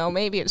 I don't know.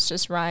 Maybe it's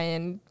just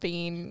Ryan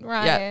being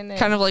Ryan. Yeah.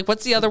 Kind of like,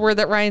 what's the other word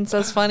that Ryan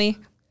says funny?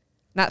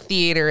 Not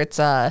theater, it's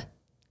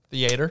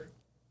Theater?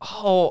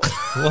 oh,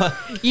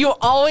 you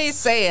always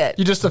say it.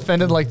 You just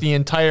offended like the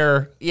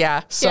entire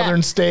Yeah.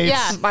 southern states.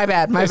 Yeah. My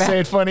bad. My I bad. say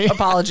it funny.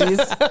 Apologies.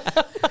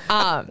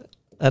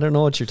 I don't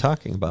know what you're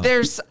talking about.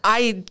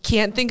 I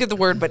can't think of the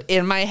word, but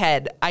in my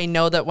head, I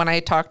know that when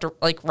I talk to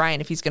like Ryan,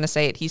 if he's going to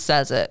say it, he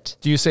says it.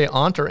 Do you say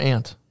aunt or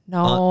aunt?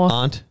 No.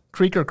 Aunt,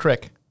 Creek or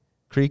crick?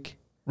 creek,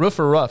 Roof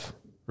or rough?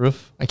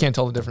 roof. I can't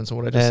tell the difference in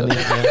what I just And,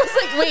 said. I was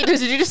like, wait,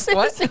 did you just say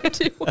the same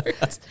 2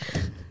 words?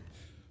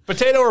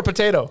 Potato or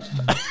potato?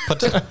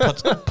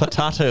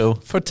 potato.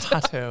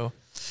 Potato.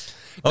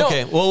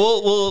 Okay,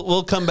 well,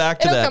 we'll come back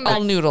to It'll that. come back.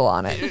 I'll noodle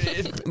on it.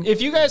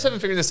 If you guys haven't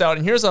figured this out,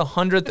 and here's a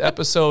 100th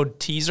episode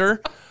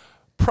teaser,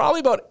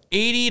 probably about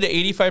 80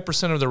 to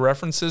 85% of the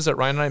references that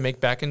Ryan and I make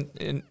back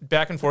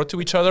and forth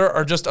to each other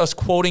are just us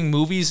quoting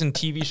movies and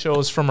TV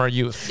shows from our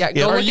youth. Yeah,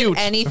 go Our look youth.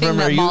 at anything From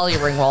our that youth. Molly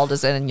Ringwald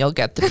is in, and you'll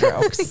get the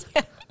jokes.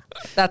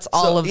 That's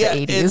all of the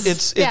 80s.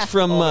 It's Yeah.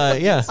 from All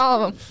of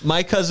them.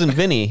 My Cousin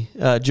Vinny.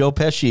 Joe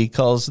Pesci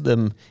calls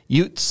them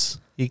Utes.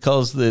 He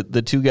calls the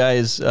 2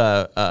 guys.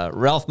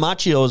 Ralph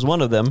Macchio is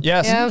one of them.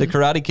 Yes. Yeah. The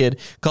Karate Kid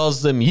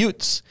calls them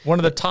Utes. One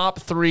of the top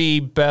 3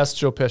 best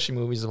Joe Pesci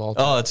movies of all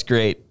time. Oh, it's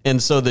great.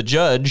 And so the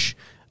judge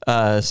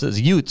says,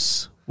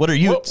 Utes. What are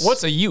Utes?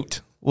 What's a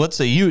ute? What's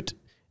a Ute?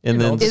 And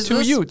then It's Is 2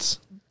 this- utes.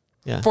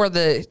 For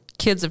the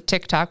kids of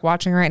TikTok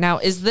watching right now,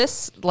 is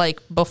this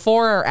like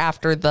before or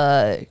after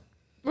the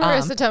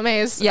Marissa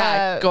Tomei's.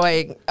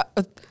 going?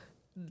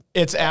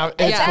 It's Yeah.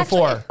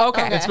 before.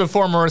 Okay. It's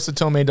before Marissa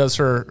Tomei does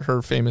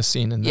her famous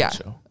scene in that Yeah,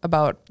 show.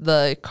 about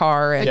the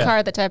car and The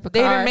car, the type of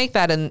They car. didn't make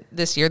that in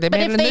this year. They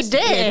made if it in they this.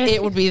 did-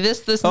 It would be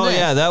this. oh, and this.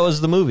 yeah, that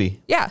was the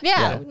movie. yeah.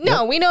 Yeah.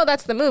 No, we know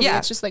that's the movie. Yeah.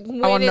 It's just like I when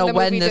wanna in know the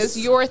when movie this-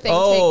 does your thing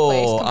take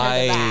place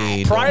compared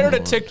to that? Prior to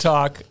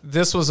TikTok,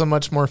 this was a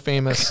much more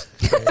famous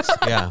phrase.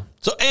 Yeah.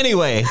 So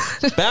anyway,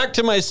 back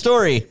to my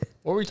story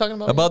What were you talking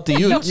about? about the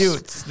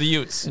Utes. The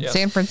Utes. Yes.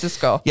 San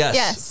Francisco. Yes.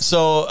 Yes.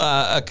 So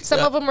Some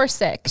of them were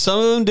sick. some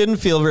of them didn't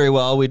feel very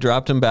well. We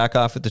dropped them back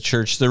off at the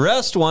church. The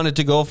rest wanted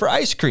to go for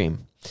ice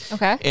cream.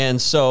 Okay.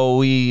 And so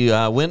we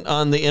went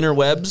on the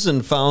interwebs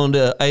and found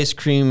an ice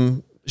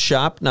cream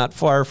shop not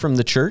far from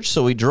the church.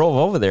 So we drove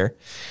over there,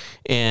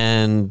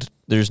 and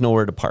there's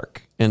nowhere to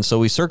park. And so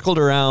we circled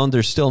around.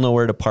 There's still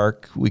nowhere to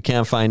park. We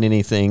can't find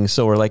anything.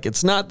 So we're like,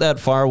 it's not that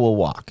far. We'll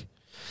walk.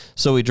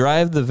 So we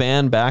drive the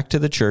van back to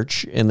the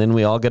church, and then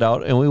we all get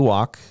out and we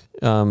walk.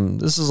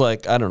 This is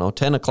like, I don't know,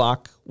 10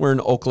 o'clock. We're in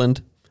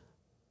Oakland.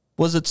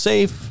 Was it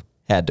safe?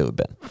 Had to have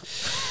been.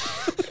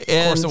 Of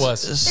course it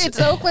was. It's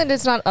Oakland.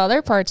 It's not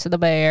other parts of the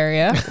Bay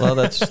Area. Well,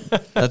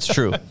 that's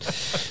true.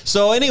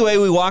 So anyway,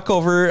 we walk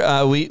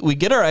over. We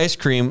get our ice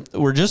cream.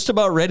 We're just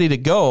about ready to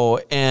go,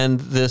 and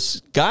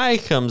this guy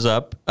comes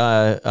up,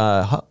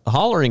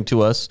 hollering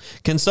to us,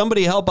 "Can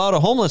somebody help out a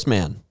homeless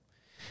man?"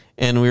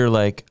 And we were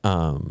like,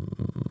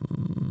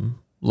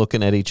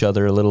 looking at each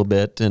other a little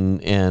bit, and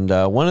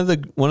one of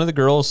the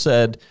girls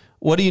said,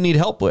 "What do you need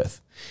help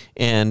with?"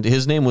 And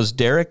his name was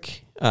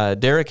Derek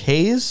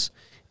Hayes.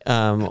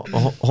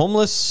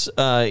 Homeless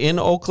in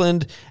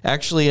Oakland.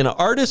 Actually, an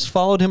artist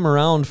followed him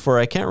around for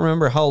I can't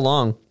remember how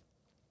long.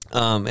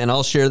 And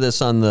I'll share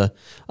this on the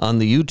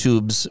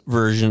YouTube's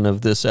version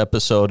of this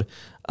episode.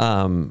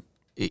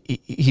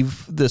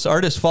 This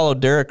artist followed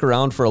Derek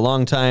around for a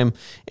long time,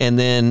 and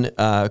then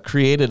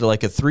created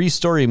like a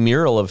 3-story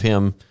mural of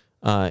him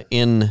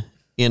in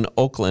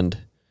Oakland.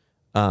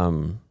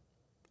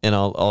 And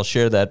I'll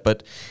share that.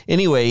 But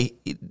anyway,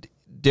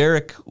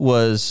 Derek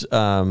was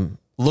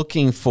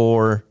looking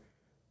for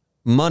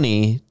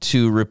money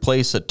to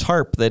replace a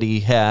tarp that he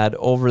had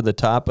over the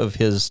top of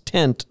his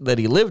tent that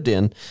he lived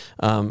in.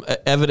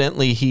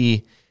 Evidently,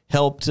 he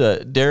helped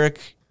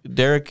Derek.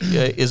 Derek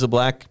is a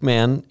black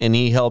man, and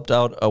he helped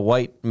out a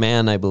white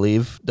man, I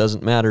believe.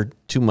 Doesn't matter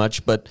too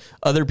much, but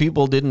other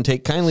people didn't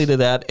take kindly to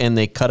that, and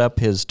they cut up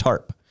his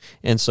tarp.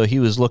 And so he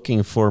was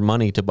looking for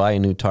money to buy a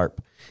new tarp.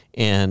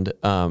 And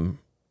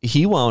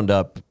he wound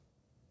up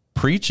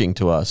preaching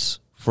to us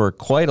for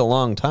quite a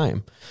long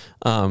time.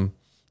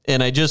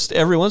 And I just,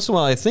 every once in a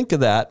while, I think of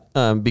that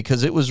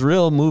because it was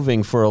real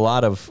moving for a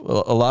lot of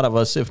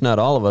us, if not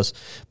all of us.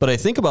 But I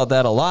think about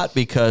that a lot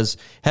because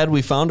had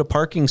we found a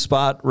parking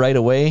spot right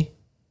away,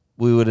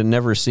 we would have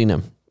never seen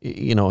him.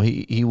 You know,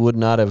 he would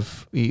not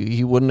have,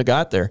 he wouldn't have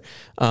got there.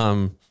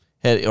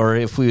 or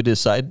if we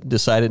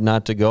decided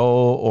not to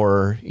go,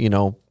 or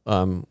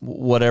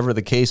whatever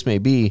the case may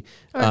be,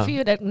 Or if you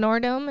had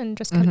ignored him and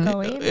just kept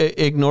going.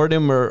 ignored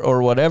him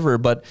or whatever.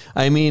 But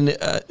I mean,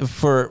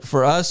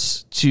 for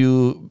us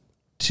to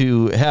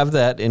have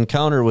that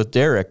encounter with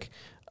Derek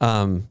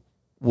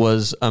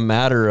was a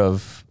matter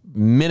of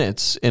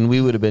minutes, and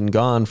we would have been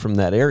gone from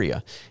that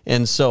area.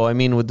 And so, I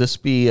mean, would this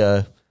be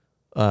a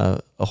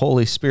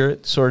Holy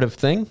Spirit sort of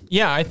thing?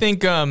 Yeah, I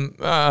think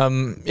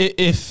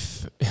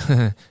if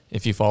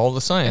if you follow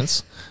the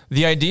science,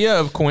 the idea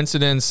of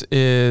coincidence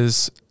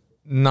is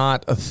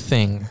not a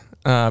thing.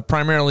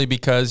 Primarily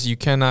because you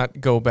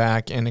cannot go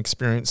back and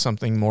experience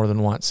something more than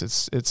once.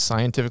 It's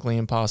scientifically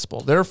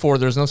impossible. Therefore,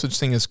 there's no such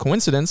thing as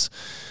coincidence.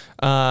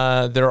 There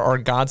are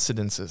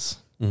Godcidences.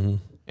 Mm-hmm.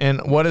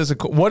 And what is a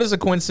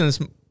coincidence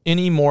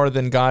any more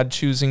than God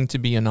choosing to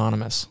be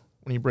anonymous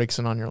when he breaks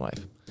in on your life?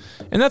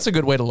 And that's a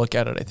good way to look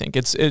at it, I think.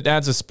 It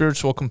adds a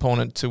spiritual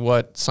component to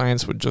what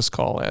science would just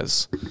call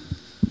as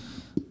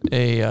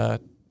a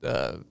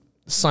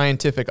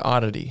scientific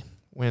oddity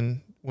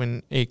when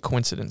a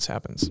coincidence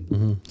happens.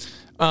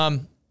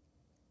 Mm-hmm.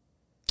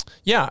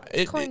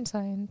 Coin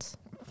science.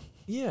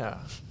 Yeah.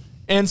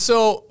 And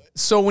so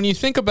when you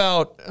think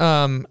about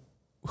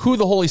who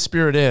the Holy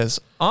Spirit is,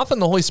 often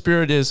the Holy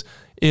Spirit is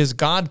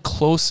God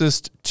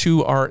closest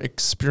to our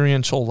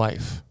experiential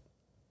life.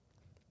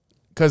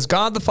 Because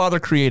God the Father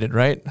created,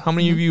 right? How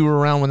many of you were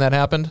around when that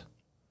happened?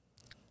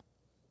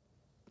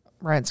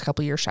 Ryan's a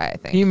couple years shy, I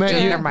think.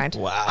 Never mind.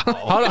 Wow.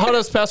 How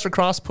does Pastor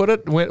Cross put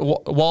it?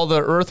 While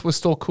the earth was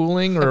still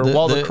cooling, or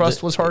while the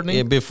crust was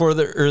hardening? Before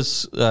the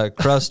earth's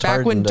crust hardened.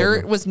 Back when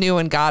dirt was new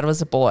and God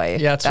was a boy.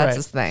 Yeah, that's right.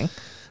 His thing.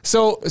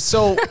 So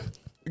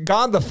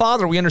God the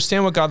Father, we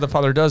understand what God the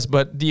Father does,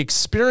 but the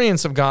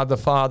experience of God the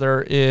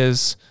Father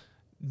is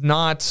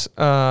not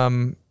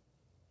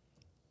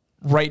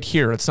right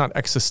here. It's not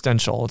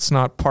existential. It's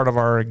not part of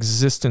our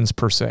existence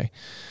per se.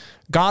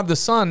 God the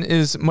Son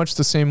is much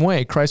the same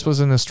way. Christ was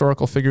an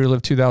historical figure who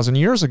lived 2,000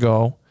 years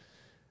ago.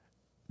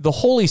 The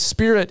Holy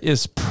Spirit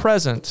is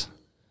present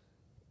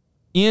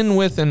in,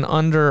 with, and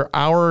under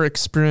our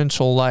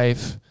experiential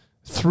life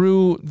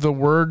through the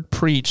word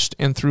preached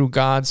and through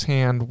God's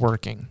hand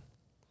working.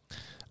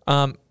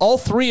 All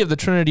three of the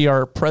Trinity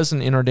are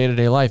present in our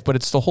day-to-day life, but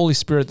it's the Holy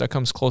Spirit that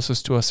comes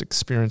closest to us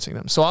experiencing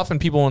them. So often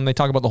people, when they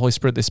talk about the Holy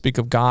Spirit, they speak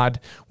of God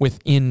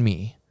within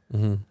me.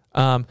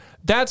 Mm-hmm.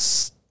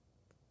 That's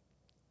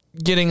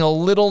getting a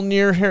little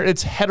near here.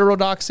 It's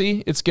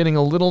heterodoxy. It's getting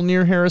a little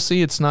near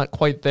heresy. It's not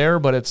quite there,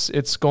 but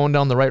it's going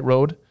down the right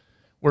road,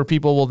 where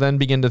people will then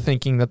begin to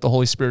thinking that the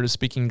Holy Spirit is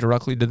speaking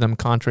directly to them,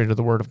 contrary to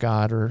the Word of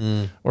God,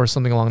 or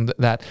something along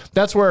that.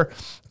 That's where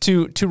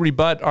to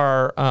rebut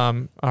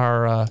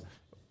our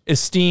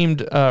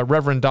esteemed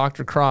Reverend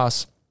Dr.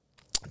 Cross,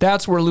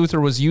 that's where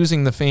Luther was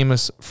using the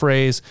famous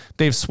phrase,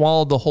 "They've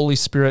swallowed the Holy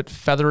Spirit,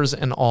 feathers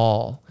and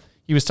all."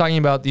 He was talking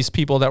about these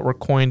people that were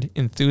coined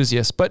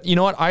enthusiasts. But you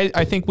know what?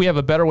 I think we have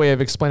a better way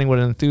of explaining what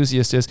an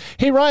enthusiast is.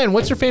 Hey, Ryan,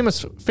 what's your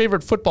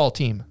favorite football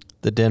team?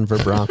 The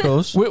Denver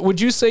Broncos.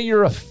 Would you say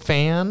you're a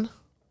fan?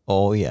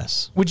 Oh,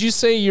 yes. Would you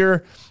say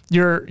you're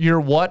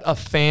what a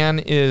fan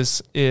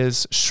is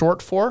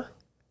short for?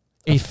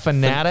 A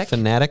fanatic?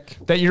 Fanatic.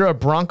 That you're a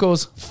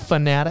Broncos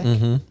fanatic?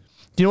 Mm-hmm. Do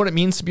you know what it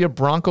means to be a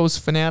Broncos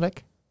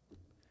fanatic?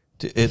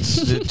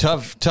 It's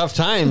tough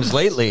times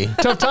lately.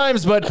 Tough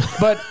times,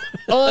 but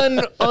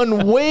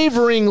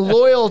unwavering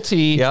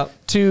loyalty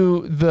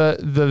to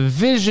the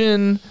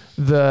vision,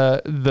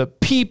 the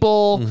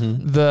people,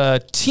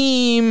 the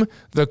team,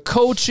 the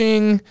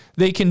coaching.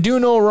 They can do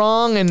no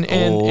wrong, and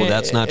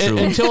that's not true.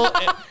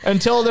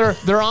 Until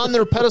they're on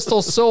their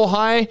pedestal so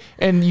high,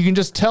 and you can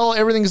just tell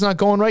everything's not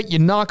going right. You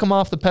knock them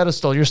off the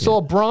pedestal. You're still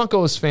a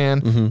Broncos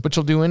fan, but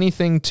you'll do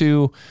anything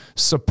to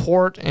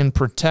support and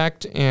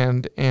protect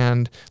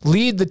and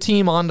lead the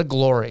team on to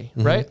glory,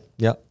 right?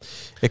 Yep.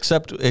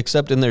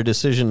 Except in their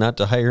decision not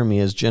to hire me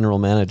as general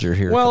manager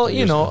here. Well,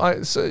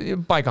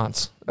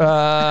 bygones.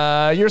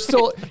 You're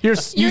still your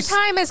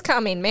time is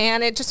coming,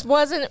 man. It just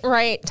wasn't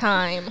right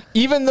time.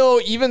 Even though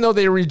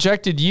they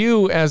rejected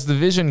you as the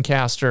vision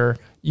caster,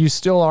 you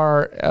still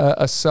are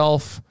a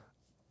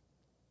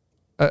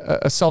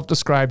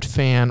self-described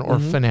fan or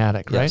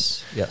fanatic,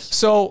 right? Yes.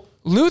 So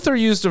Luther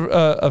used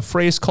a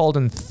phrase called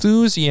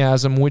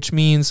enthusiasm, which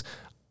means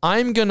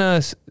I'm going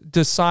to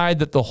decide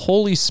that the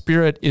Holy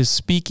Spirit is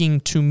speaking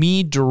to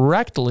me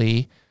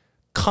directly,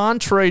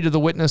 contrary to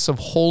the witness of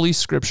Holy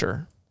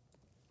Scripture.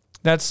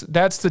 That's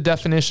the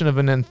definition of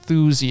an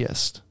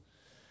enthusiast.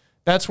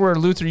 That's where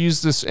Luther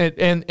used this,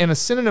 and a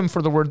synonym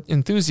for the word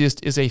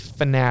enthusiast is a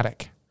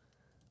fanatic.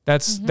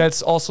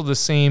 That's also the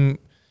same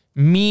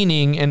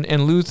meaning,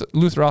 and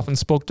Luther often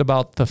spoke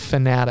about the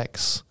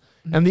fanatics.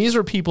 And these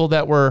are people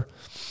that were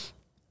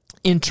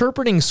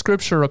interpreting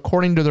Scripture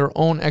according to their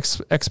own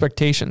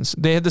expectations.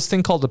 They had this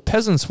thing called the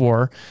Peasants'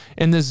 War,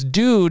 and this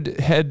dude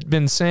had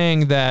been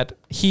saying that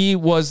he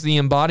was the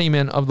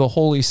embodiment of the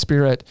Holy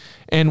Spirit,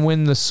 and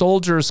when the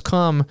soldiers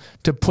come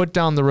to put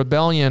down the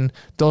rebellion,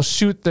 they'll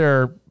shoot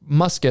their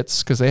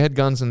muskets, because they had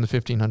guns in the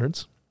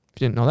 1500s,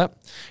 If you didn't know that.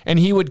 And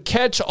he would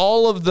catch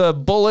all of the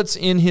bullets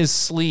in his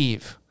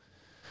sleeve.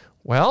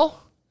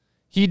 Well,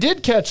 he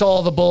did catch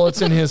all the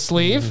bullets in his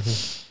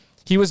sleeve.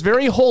 He was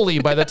very holy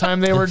by the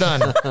time they were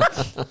done.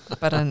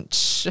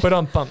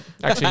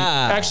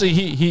 Actually,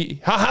 he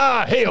he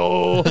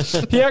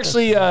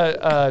actually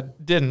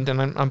didn't,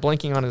 and I'm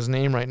blanking on his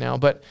name right now.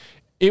 But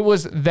it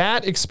was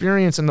that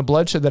experience and the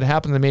bloodshed that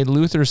happened that made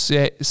Luther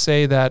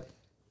say that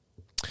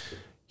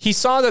he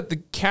saw that the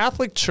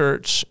Catholic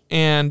Church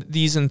and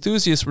these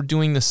enthusiasts were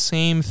doing the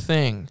same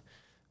thing.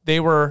 They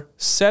were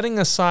setting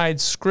aside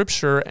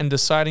Scripture and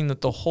deciding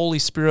that the Holy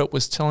Spirit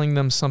was telling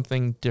them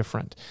something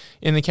different.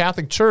 In the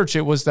Catholic Church,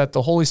 it was that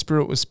the Holy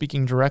Spirit was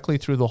speaking directly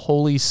through the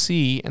Holy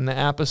See and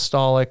the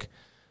apostolic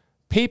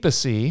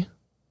papacy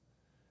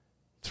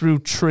through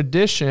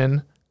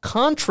tradition,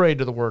 contrary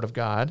to the Word of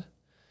God,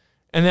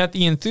 and that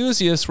the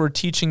enthusiasts were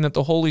teaching that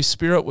the Holy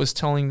Spirit was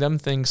telling them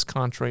things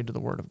contrary to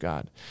the Word of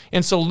God.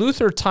 And so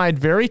Luther tied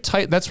very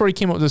tight, that's where he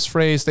came up with this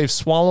phrase, they've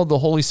swallowed the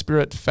Holy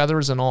Spirit,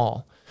 feathers and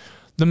all.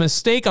 The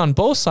mistake on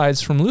both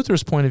sides from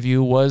Luther's point of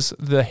view was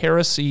the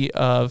heresy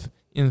of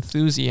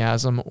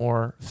enthusiasm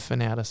or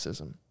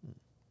fanaticism.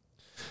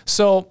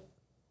 So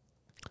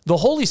the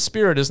Holy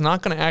Spirit is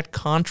not going to act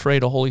contrary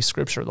to Holy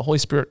Scripture. The Holy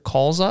Spirit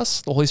calls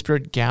us. The Holy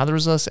Spirit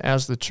gathers us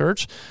as the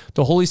church.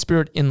 The Holy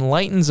Spirit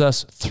enlightens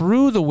us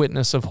through the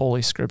witness of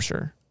Holy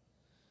Scripture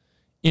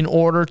in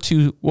order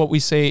to, what we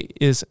say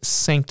is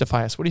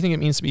sanctify us. What do you think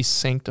it means to be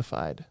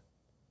sanctified?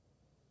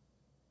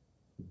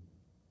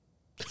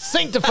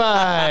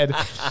 Sanctified.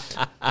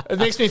 It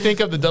makes me think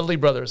of the Dudley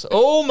brothers.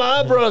 Oh,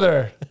 my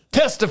brother,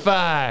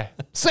 testify,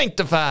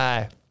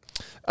 sanctify.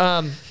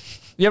 What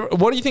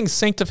do you think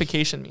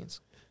sanctification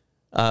means?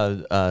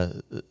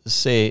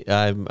 Say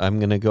I'm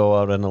going to go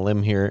out on a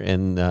limb here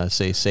and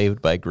say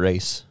saved by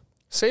grace.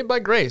 Saved by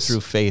grace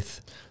through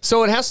faith.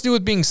 So it has to do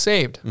with being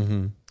saved.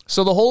 Mm-hmm.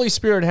 So the Holy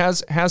Spirit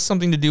has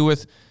something to do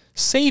with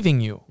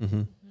saving you.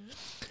 Mm-hmm.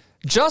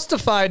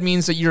 Justified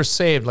means that you're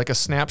saved, like a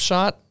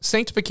snapshot.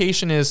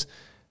 Sanctification is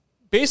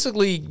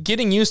basically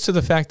getting used to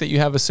the fact that you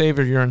have a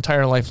Savior your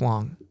entire life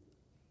long.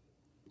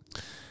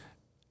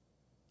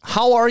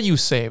 How are you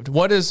saved?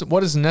 What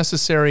is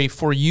necessary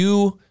for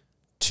you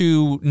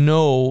to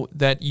know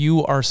that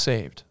you are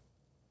saved?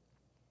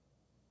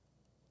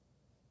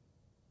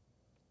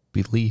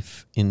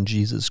 Belief in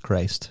Jesus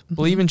Christ.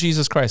 Believe in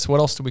Jesus Christ. What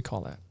else do we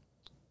call that?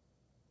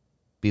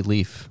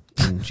 Belief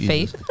in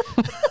Jesus. Faith.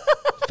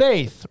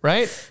 Faith,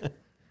 right?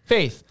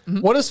 Faith.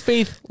 Mm-hmm. What does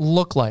faith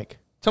look like?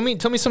 Tell me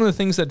some of the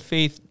things that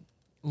faith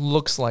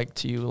looks like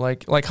to you.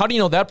 Like how do you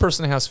know that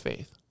person has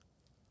faith?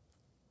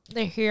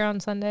 They're here on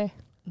Sunday.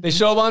 They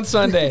show up on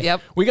Sunday.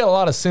 Yep. We got a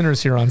lot of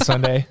sinners here on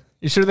Sunday.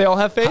 You sure they all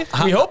have faith?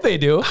 We hope they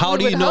do. How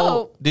do you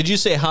know? Did you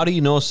say how do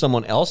you know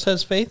someone else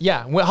has faith?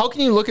 Yeah. Well, how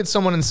can you look at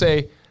someone and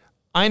say,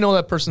 I know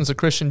that person's a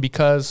Christian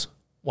because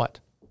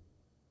what?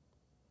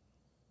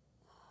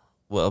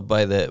 Well,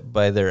 by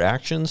their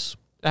actions.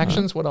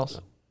 Actions? What else?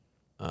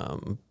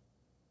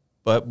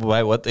 But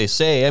by what they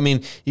say. I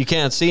mean, you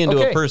can't see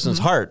into a person's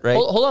heart, right?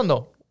 Hold on,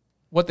 though.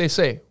 What they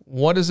say.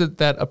 What is it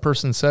that a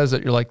person says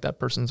that you're like, that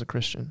person's a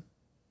Christian?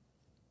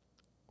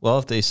 Well,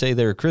 if they say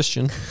they're a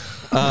Christian.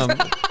 Well, Trying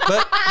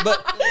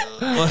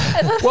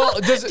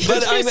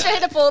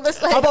to pull this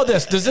how about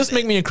this? Does this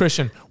make me a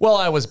Christian? Well,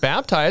 I was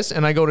baptized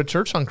and I go to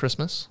church on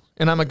Christmas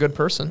and I'm a good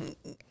person.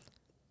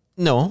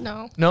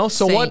 No.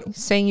 So what?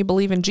 Saying you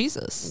believe in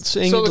Jesus.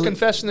 So the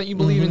confession that you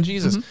believe in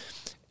Jesus. Mm-hmm.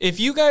 If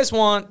you guys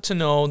want to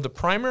know the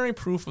primary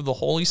proof of the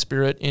Holy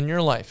Spirit in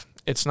your life,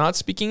 it's not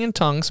speaking in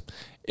tongues.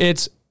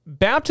 It's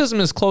baptism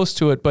is close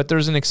to it, but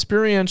there's an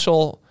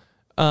experiential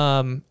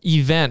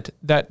event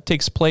that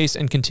takes place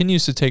and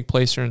continues to take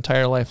place your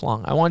entire life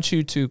long. I want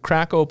you to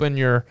crack open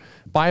your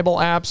Bible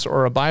apps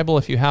or a Bible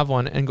if you have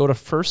one and go to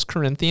 1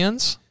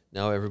 Corinthians.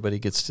 Now everybody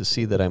gets to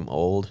see that I'm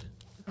old.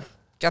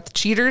 Got the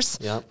cheaters?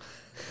 Yep.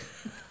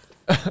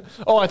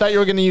 Oh, I thought you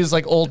were going to use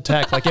like old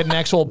tech, like get an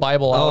actual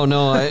Bible out. Oh,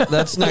 no,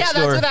 that's next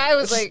door. Yeah, that's what I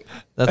was like.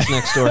 That's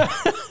next door.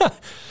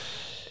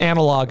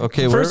 Analog.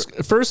 Okay,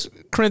 First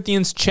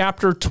Corinthians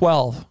chapter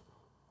 12.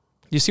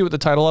 You see what the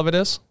title of it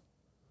is?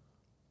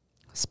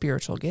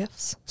 Spiritual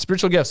gifts.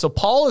 Spiritual gifts. So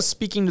Paul is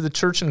speaking to the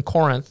church in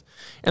Corinth,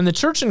 and the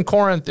church in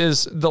Corinth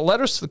the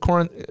letters to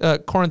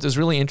the Corinth is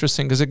really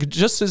interesting because it could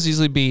just as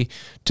easily be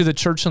to the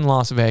church in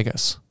Las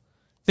Vegas.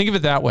 Think of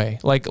it that way,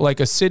 like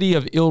a city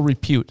of ill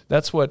repute.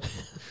 That's what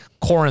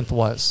Corinth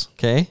was.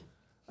 Okay.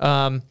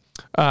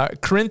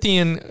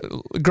 Corinthian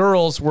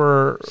girls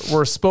were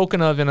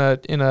spoken of in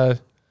a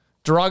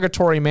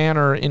derogatory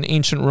manner in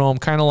ancient Rome,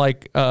 kind of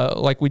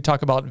like we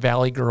talk about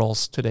valley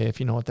girls today, if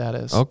you know what that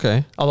is.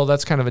 Okay. Although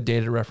that's kind of a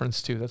dated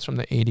reference too. That's from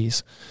the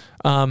 80s.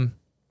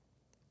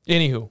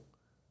 Anywho,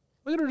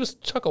 look at her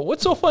just chuckle.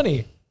 What's so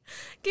funny?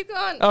 Keep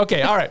going.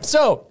 Okay. All right.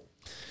 So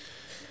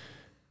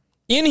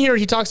in here,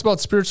 he talks about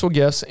spiritual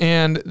gifts,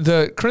 and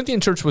the Corinthian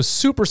church was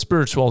super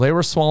spiritual. They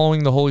were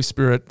swallowing the Holy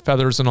Spirit,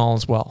 feathers and all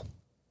as well.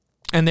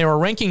 And they were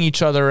ranking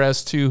each other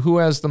as to who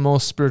has the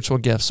most spiritual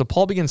gifts. So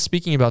Paul begins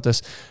speaking about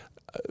this.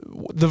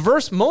 the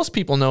verse most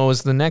people know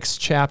is the next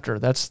chapter.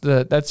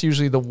 That's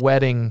usually the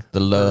wedding. The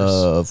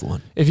love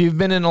one. If you've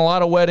been in a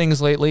lot of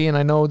weddings lately, and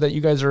I know that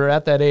you guys are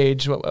at that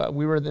age,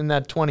 we were in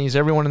that 20s.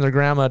 Everyone and their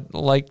grandma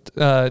liked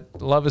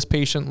love is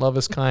patient, love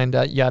is kind,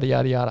 yada,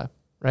 yada, yada,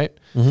 right?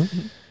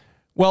 Mm-hmm.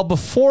 Well,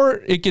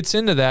 before it gets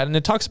into that, and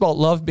it talks about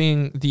love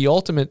being the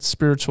ultimate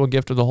spiritual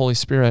gift of the Holy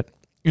Spirit,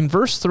 in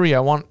verse 3, I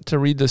want to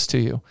read this to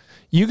you.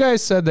 You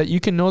guys said that you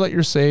can know that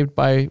you're saved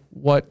by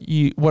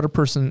you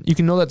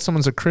can know that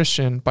someone's a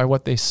Christian by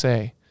what they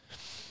say.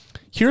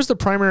 Here's the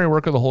primary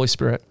work of the Holy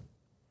Spirit.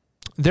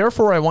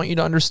 Therefore, I want you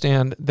to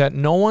understand that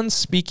no one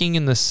speaking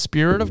in the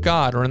Spirit of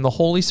God or in the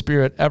Holy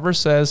Spirit ever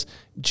says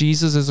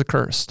Jesus is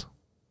accursed.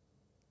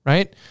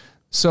 Right?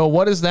 So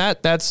what is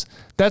that? That's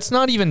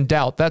not even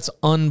doubt. That's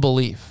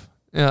unbelief.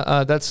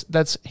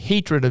 That's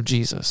hatred of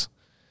Jesus.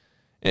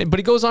 But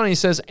he goes on and he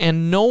says,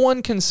 and no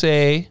one can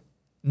say,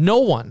 no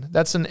one,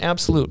 that's an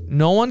absolute,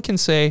 no one can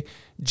say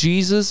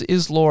Jesus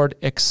is Lord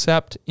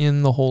except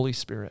in the Holy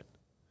Spirit.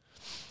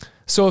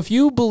 So if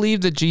you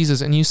believe that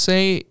Jesus, and you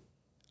say,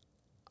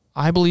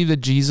 I believe that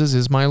Jesus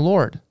is my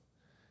Lord,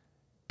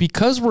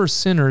 because we're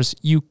sinners,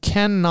 you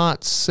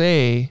cannot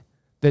say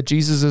that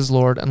Jesus is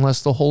Lord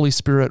unless the Holy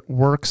Spirit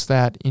works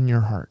that in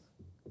your heart.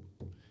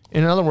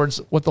 In other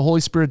words, what the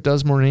Holy Spirit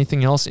does more than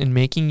anything else in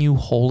making you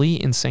holy,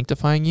 in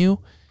sanctifying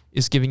you,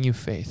 is giving you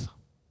faith.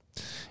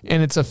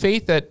 And it's a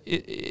faith that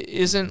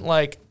isn't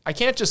like, I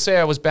can't just say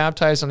I was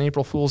baptized on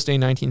April Fool's Day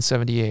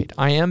 1978.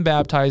 I am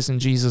baptized in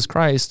Jesus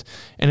Christ,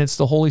 and it's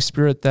the Holy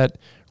Spirit that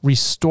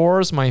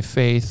restores my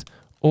faith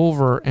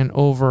over and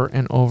over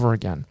and over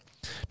again.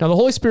 Now, the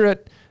Holy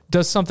Spirit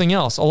does something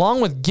else. Along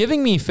with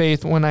giving me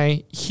faith when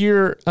I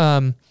hear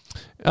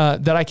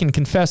that I can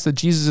confess that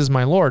Jesus is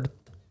my Lord,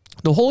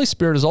 the Holy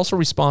Spirit is also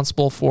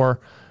responsible for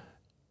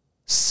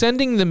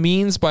sending the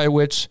means by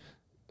which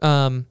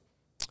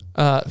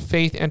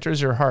faith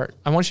enters your heart.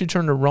 I want you to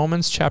turn to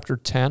Romans chapter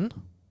 10,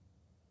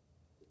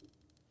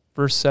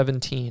 verse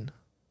 17.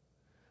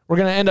 We're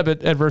going to end up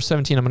at verse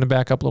 17. I'm going to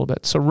back up a little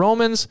bit. So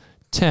Romans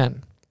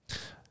 10.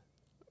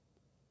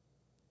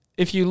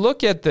 If you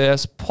look at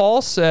this,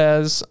 Paul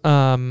says,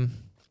 I can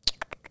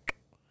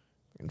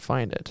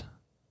find it.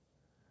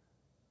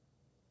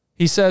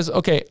 He says,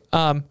 okay,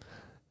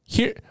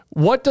 here,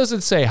 what does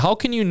it say? How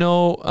can you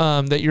know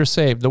that you're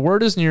saved? The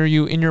word is near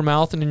you, in your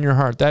mouth and in your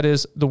heart. That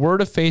is the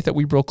word of faith that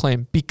we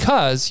proclaim.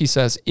 Because, he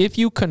says, if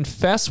you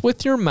confess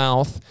with your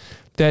mouth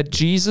that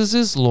Jesus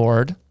is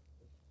Lord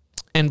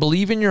and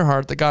believe in your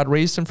heart that God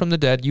raised him from the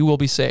dead, you will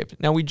be saved.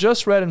 Now, we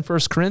just read in 1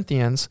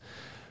 Corinthians,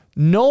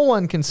 no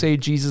one can say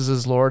Jesus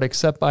is Lord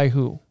except by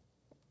who?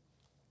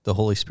 The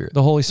Holy Spirit.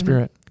 The Holy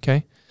Spirit,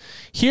 okay?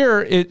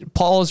 Here,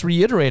 Paul is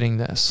reiterating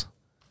this.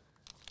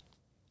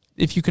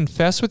 If you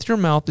confess with your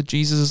mouth that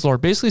Jesus is Lord,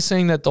 basically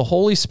saying that the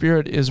Holy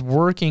Spirit is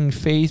working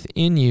faith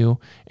in you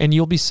and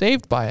you'll be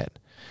saved by it.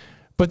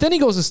 But then he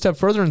goes a step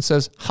further and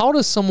says, how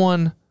does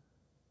someone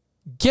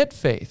get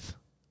faith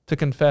to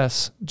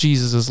confess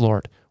Jesus is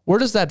Lord? Where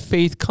does that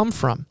faith come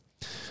from?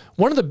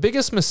 One of the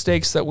biggest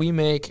mistakes that we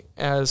make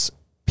as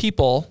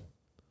people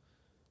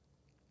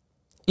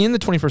in the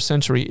 21st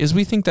century is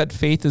we think that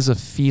faith is a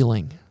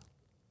feeling,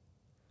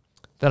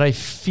 that I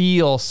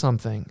feel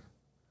something.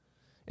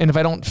 And if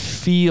I don't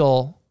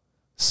feel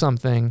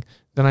something,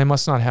 then I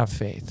must not have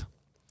faith.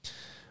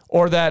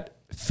 Or that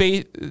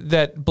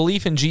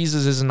belief in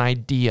Jesus is an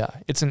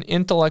idea. It's an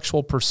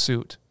intellectual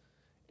pursuit.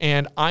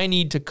 And I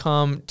need to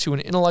come to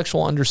an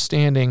intellectual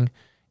understanding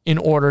in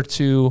order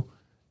to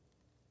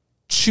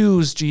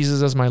choose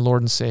Jesus as my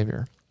Lord and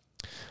Savior.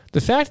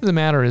 The fact of the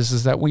matter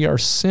is that we are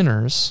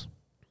sinners,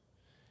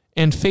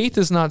 and faith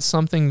is not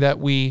something that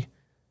we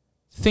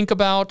think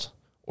about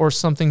or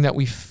something that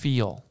we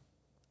feel.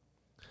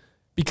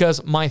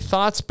 Because my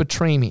thoughts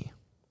betray me.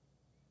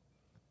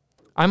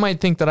 I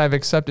might think that I've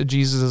accepted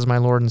Jesus as my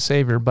Lord and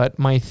Savior, but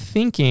my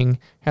thinking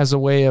has a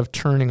way of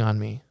turning on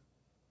me.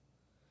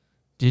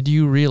 Did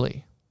you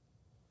really?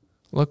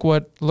 Look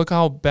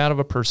how bad of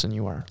a person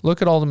you are.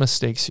 Look at all the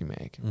mistakes you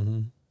make.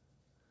 Mm-hmm.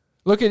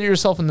 Look at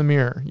yourself in the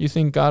mirror. You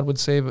think God would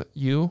save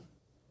you?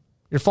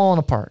 You're falling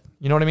apart.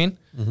 You know what I mean?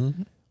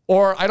 Mm-hmm.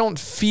 Or I don't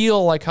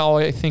feel like how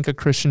I think a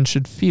Christian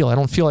should feel. I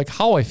don't feel like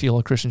how I feel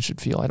a Christian should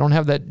feel. I don't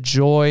have that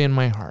joy in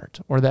my heart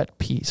or that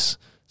peace.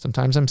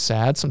 Sometimes I'm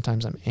sad.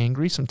 Sometimes I'm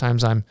angry.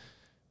 Sometimes I'm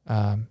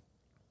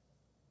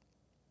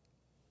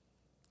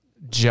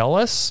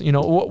jealous. You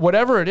know,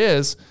 whatever it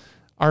is,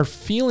 our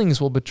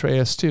feelings will betray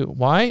us too.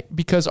 Why?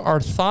 Because our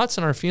thoughts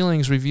and our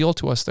feelings reveal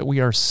to us that we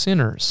are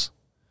sinners.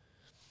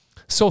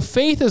 So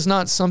faith is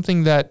not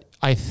something that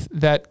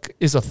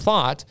is a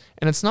thought,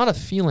 and it's not a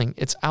feeling.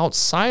 It's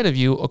outside of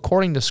you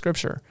according to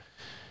Scripture.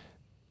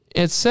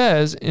 It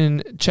says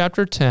in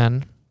chapter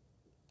 10,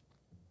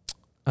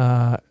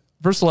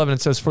 verse 11,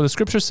 it says, for the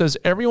Scripture says,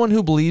 everyone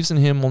who believes in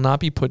him will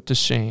not be put to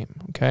shame.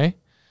 Okay?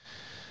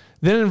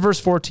 Then in verse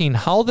 14,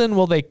 how then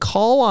will they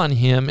call on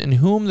him in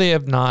whom they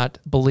have not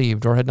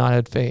believed or had not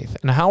had faith?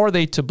 And how are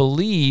they to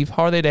believe,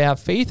 how are they to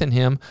have faith in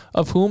him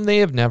of whom they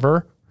have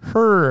never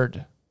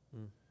heard?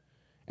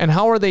 And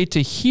how are they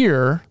to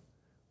hear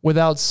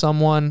without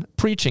someone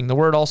preaching. The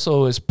word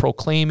also is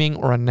proclaiming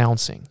or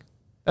announcing.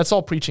 That's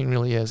all preaching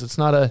really is. It's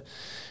not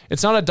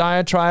a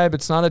diatribe.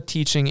 It's not a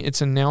teaching.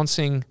 It's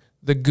announcing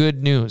the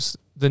good news,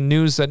 the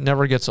news that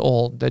never gets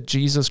old, that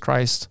Jesus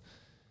Christ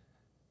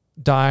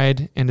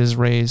died and is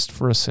raised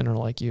for a sinner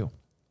like you.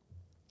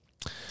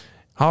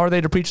 How are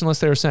they to preach unless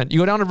they are sent? You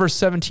go down to verse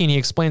 17. He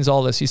explains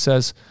all this. He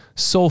says,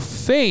 so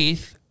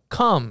faith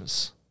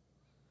comes.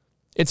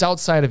 It's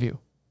outside of you.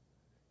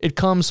 It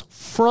comes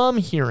from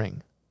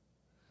hearing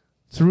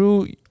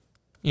through,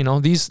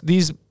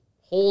 these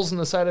holes in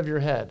the side of your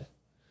head.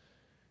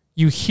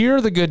 You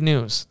hear the good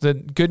news. The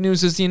good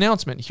news is the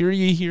announcement. Hear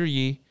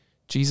ye,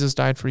 Jesus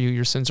died for you.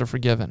 Your sins are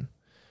forgiven.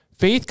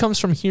 Faith comes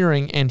from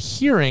hearing, and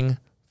hearing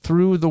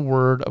through the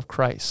word of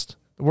Christ.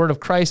 The word of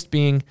Christ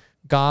being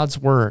God's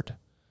word.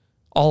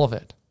 All of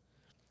it.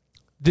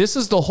 This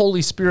is the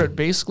Holy Spirit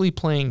basically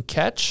playing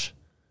catch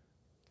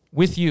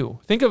with you.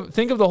 Think of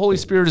the Holy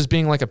Spirit as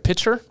being like a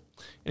pitcher,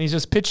 and he's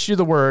just pitched you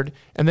the word,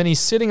 and then he's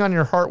sitting on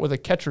your heart with a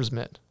catcher's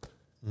mitt,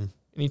 and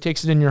he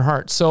takes it in your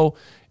heart. So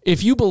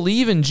if you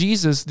believe in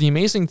Jesus, the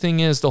amazing thing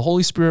is the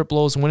Holy Spirit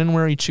blows when and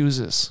where he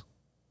chooses,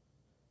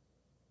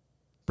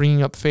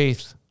 bringing up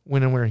faith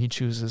when and where he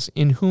chooses,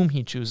 in whom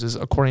he chooses,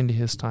 according to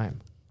his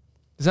time.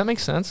 Does that make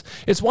sense?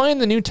 It's why in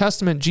the New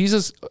Testament,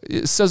 Jesus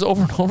says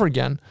over and over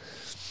again,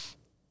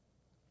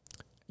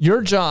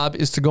 your job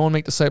is to go and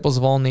make disciples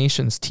of all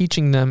nations,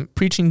 teaching them,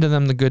 preaching to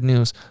them the good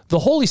news. The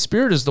Holy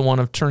Spirit is the one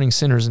of turning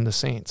sinners into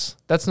saints.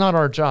 That's not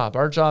our job.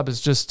 Our job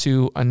is just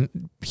to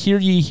hear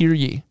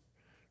ye.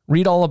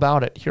 Read all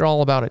about it. Hear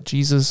all about it.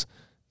 Jesus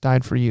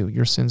died for you.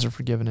 Your sins are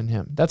forgiven in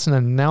him. That's an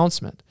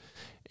announcement.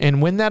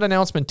 And when that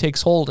announcement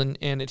takes hold and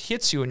it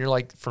hits you and you're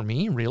like, for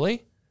me,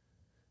 really?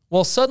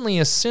 Well, suddenly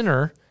a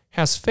sinner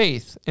has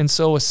faith. And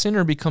so a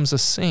sinner becomes a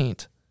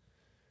saint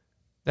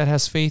that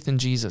has faith in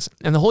Jesus.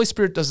 And the Holy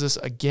Spirit does this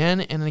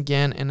again and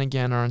again and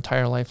again our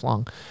entire life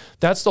long.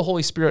 That's the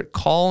Holy Spirit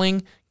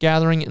calling,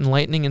 gathering,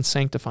 enlightening, and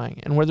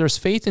sanctifying. And where there's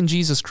faith in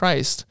Jesus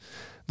Christ,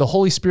 the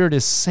Holy Spirit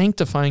is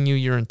sanctifying you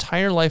your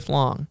entire life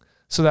long,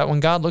 so that when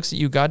God looks at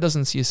you, God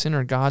doesn't see a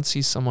sinner. God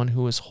sees someone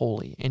who is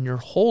holy. And you're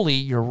holy,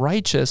 you're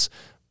righteous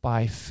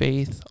by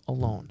faith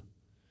alone.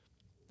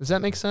 Does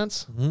that make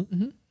sense?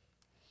 Mm-hmm.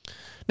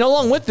 Now,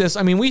 along with this,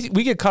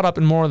 we get caught up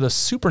in more of the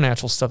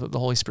supernatural stuff that the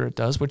Holy Spirit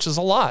does, which is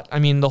a lot.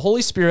 The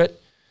Holy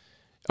Spirit,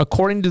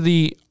 according to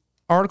the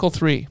Article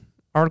 3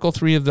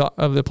 of the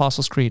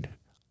Apostles' Creed,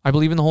 I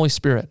believe in the Holy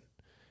Spirit.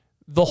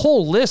 The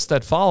whole list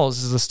that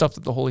follows is the stuff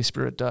that the Holy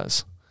Spirit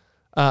does.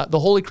 The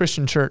Holy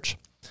Christian Church.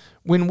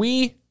 When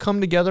we come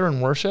together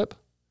and worship,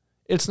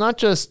 it's not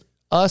just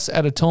us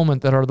at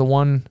Atonement that are the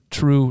one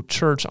true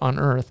church on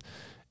earth.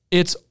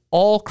 It's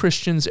all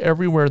Christians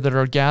everywhere that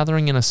are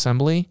gathering in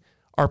assembly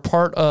are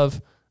part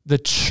of the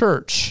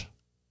church,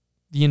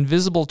 the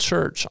invisible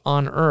church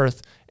on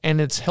earth, and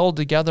it's held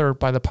together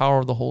by the power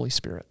of the Holy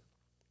Spirit.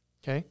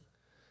 Okay?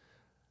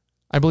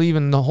 I believe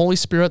in the Holy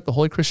Spirit, the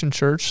Holy Christian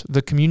Church,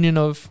 the communion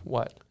of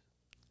what?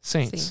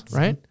 Saints.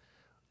 Right?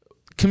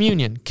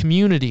 Communion,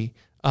 community,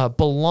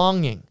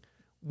 belonging.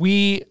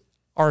 We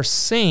are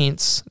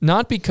saints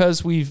not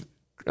because we've,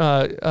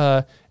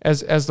 as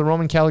the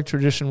Roman Catholic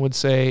tradition would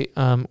say,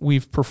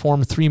 we've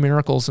performed 3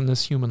 miracles in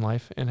this human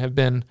life and have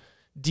been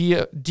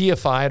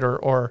deified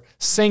or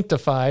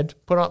sanctified,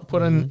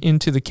 put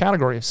into the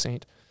category of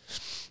saint.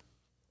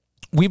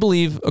 We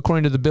believe,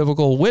 according to the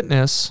biblical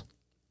witness,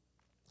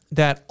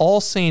 that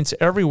all saints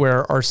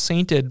everywhere are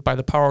sainted by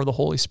the power of the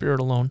Holy Spirit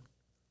alone,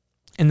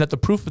 and that the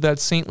proof of that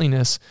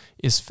saintliness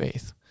is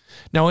faith.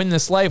 Now, in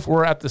this life,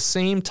 we're at the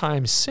same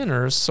time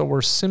sinners, so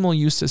we're simul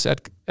justus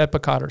et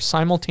peccator,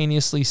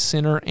 simultaneously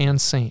sinner and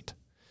saint.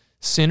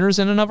 Sinners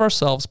in and of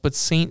ourselves, but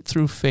saint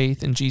through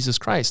faith in Jesus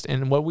Christ.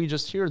 And what we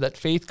just hear, that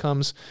faith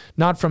comes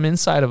not from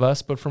inside of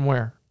us, but from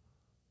where?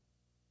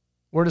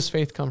 Where does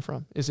faith come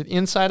from? Is it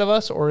inside of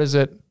us, or is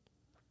it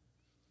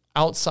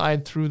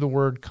outside through the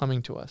word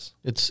coming to us?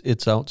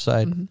 It's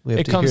outside. Mm-hmm. We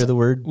have to hear the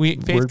word.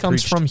 Faith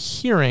comes from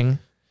hearing,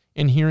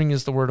 and hearing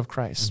is the word of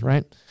Christ, mm-hmm.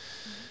 right?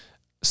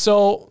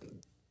 So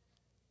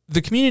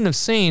the communion of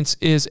saints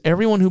is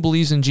everyone who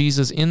believes in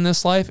Jesus in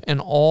this life and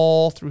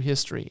all through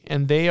history.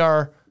 And they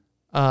are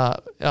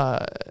the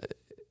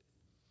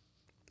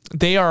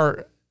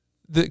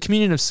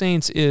communion of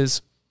saints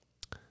is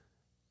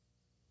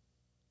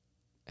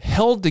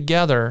held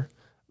together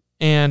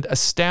and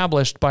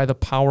established by the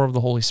power of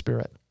the Holy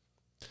Spirit.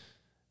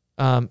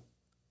 The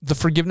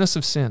forgiveness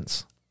of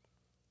sins.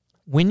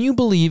 When you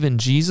believe in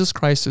Jesus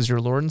Christ as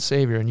your Lord and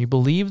Savior, and you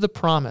believe the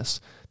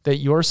promise that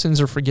your sins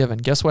are forgiven,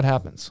 guess what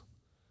happens?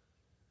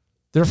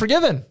 They're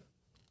forgiven.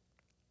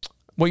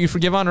 What you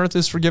forgive on earth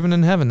is forgiven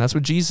in heaven. That's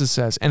what Jesus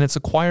says. And it's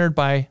acquired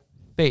by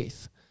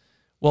faith.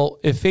 Well,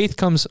 if faith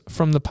comes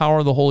from the power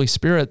of the Holy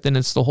Spirit, then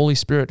it's the Holy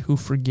Spirit who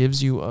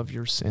forgives you of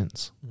your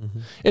sins. Mm-hmm.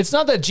 It's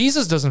not that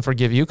Jesus doesn't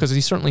forgive you, because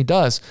he certainly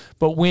does.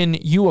 But when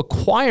you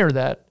acquire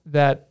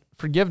that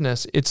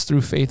forgiveness, it's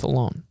through faith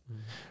alone.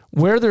 Mm-hmm.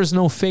 Where there's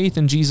no faith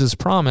in Jesus'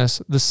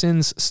 promise, the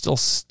sins still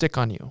stick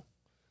on you.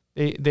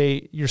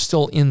 You're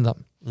still in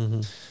them.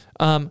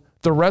 Mm-hmm.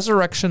 the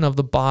resurrection of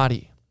the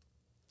body.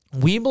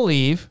 We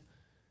believe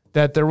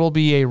that there will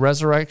be a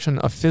resurrection,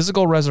 a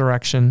physical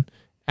resurrection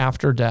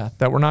after death,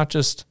 that we're not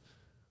just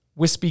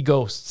wispy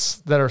ghosts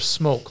that are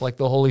smoke like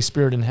the Holy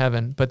Spirit in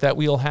heaven, but that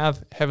we'll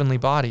have heavenly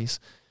bodies.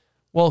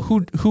 Well,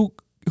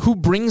 who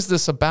brings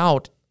this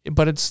about?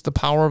 But it's the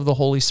power of the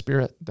Holy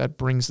Spirit that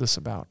brings this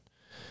about.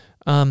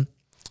 And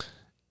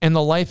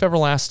the life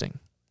everlasting.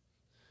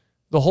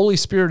 The Holy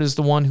Spirit is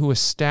the one who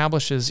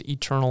establishes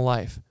eternal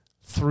life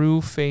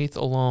through faith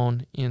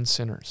alone in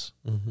sinners.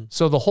 Mm-hmm.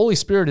 So the Holy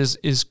Spirit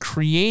is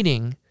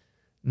creating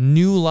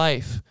new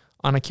life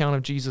on account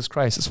of Jesus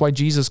Christ. That's why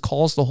Jesus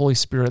calls the Holy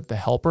Spirit the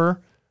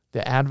helper,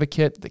 the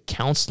advocate, the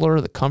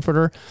counselor, the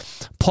comforter.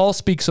 Paul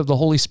speaks of the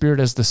Holy Spirit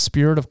as the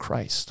Spirit of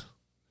Christ.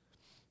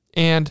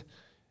 And,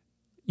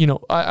 you know,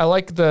 I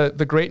like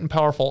the great and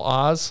powerful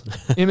Oz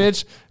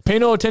image. Pay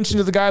no attention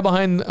to the guy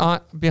behind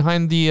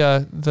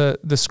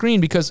the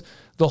screen, because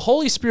the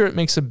Holy Spirit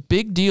makes a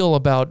big deal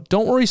about,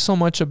 don't worry so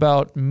much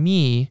about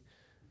me,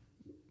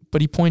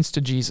 but he points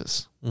to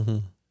Jesus. Mm-hmm.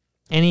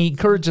 And he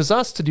encourages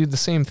us to do the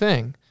same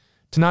thing,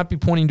 to not be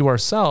pointing to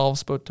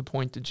ourselves, but to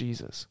point to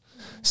Jesus.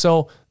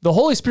 So the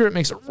Holy Spirit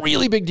makes a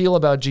really big deal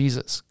about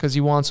Jesus because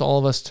he wants all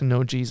of us to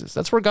know Jesus.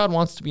 That's where God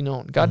wants to be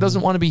known. God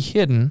doesn't want to be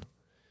hidden.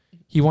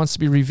 He wants to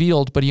be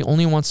revealed, but he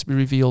only wants to be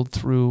revealed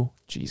through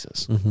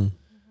Jesus. Mm-hmm.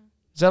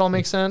 Does that all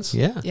make sense?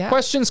 Yeah.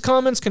 Questions,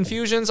 comments,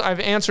 confusions? I've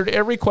answered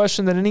every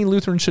question that any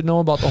Lutheran should know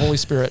about the Holy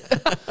Spirit.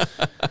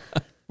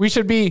 We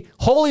should be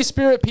Holy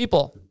Spirit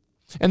people.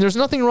 And there's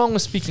nothing wrong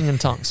with speaking in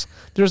tongues.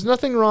 There's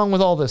nothing wrong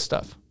with all this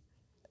stuff.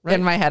 Right?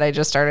 In my head, I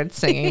just started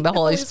singing the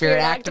Holy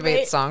Spirit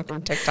Activate song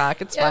from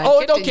TikTok. It's fine. Oh,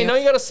 Continue. okay. Now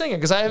you got to sing it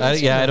because I haven't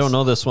seen this. I don't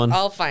know this one.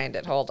 I'll find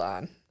it. Hold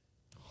on.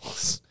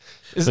 What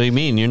do you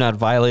mean? You're not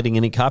violating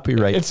any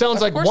copyright? It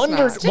sounds like course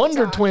not.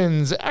 Wonder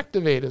Twins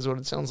Activate is what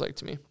it sounds like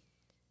to me.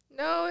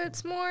 No,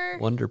 it's more.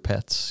 Wonder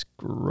Pets.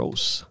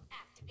 Gross.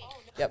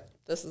 Yep.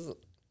 This is.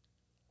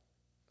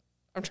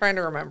 I'm trying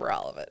to remember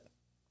all of it.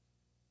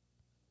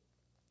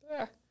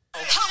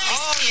 Holy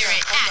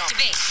Spirit,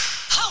 activate.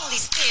 Holy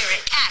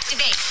Spirit,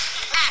 activate.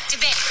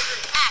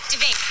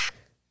 Activate.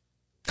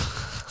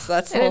 So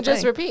that's the And whole it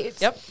just thing.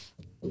 repeats. Yep.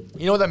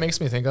 You know what that makes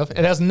me think of? It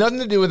has nothing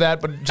to do with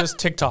that, but just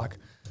TikTok.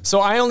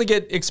 So I only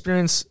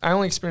experience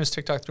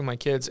TikTok through my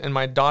kids, and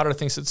my daughter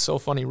thinks it's so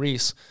funny.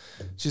 Reese,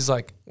 she's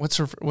like, what's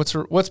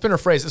been her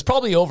phrase? It's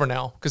probably over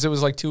now because it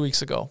was like 2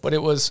 weeks ago, but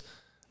it was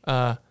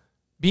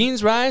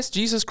beans, rice,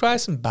 Jesus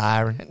Christ, and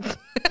Byron.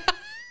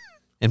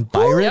 And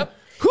Byron? Yep.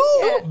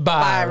 Who?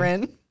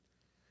 Byron.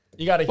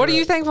 You got to. What are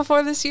you thankful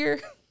for this year?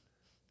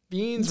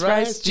 Beans,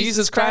 rice,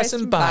 Jesus Christ,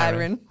 and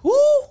Byron.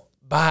 Who?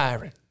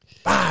 Byron.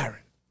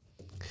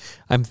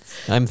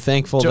 I'm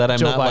thankful that I'm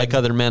Joe not Biden. like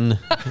other men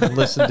who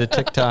listen to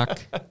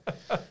TikTok.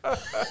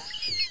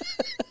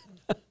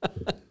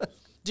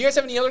 Do you guys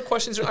have any other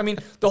questions? I mean,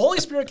 the Holy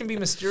Spirit can be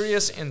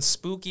mysterious and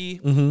spooky.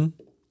 Mm-hmm.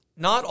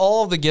 Not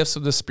all of the gifts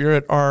of the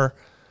Spirit are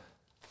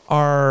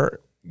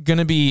going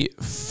to be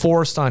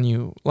forced on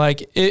you.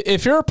 Like,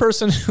 if you're a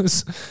person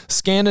who's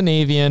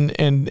Scandinavian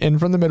and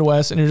from the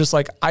Midwest, and you're just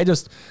like,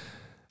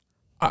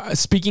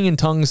 speaking in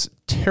tongues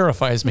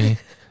terrifies me.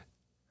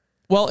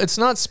 Well, it's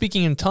not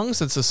speaking in tongues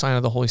that's the sign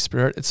of the Holy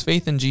Spirit. It's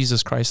faith in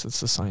Jesus Christ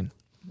that's the sign.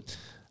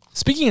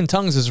 Speaking in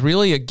tongues is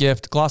really a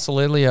gift,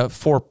 glossolalia,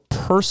 for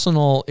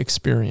personal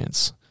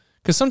experience.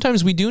 Because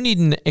sometimes we do need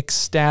an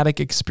ecstatic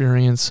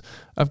experience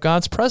of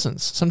God's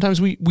presence. Sometimes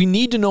we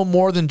need to know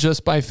more than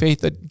just by faith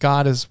that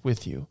God is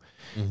with you.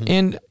 Mm-hmm.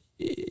 And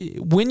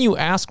when you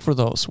ask for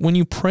those, when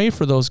you pray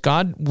for those,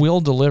 God will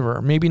deliver.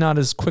 Maybe not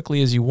as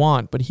quickly as you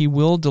want, but he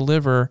will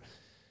deliver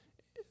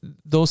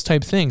those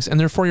type things. And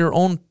they're for your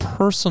own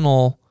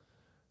personal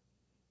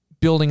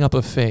building up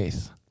of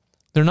faith.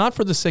 They're not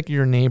for the sake of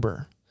your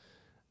neighbor.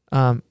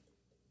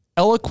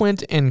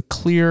 Eloquent and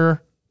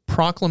clear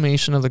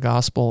proclamation of the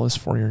gospel is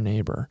for your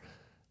neighbor.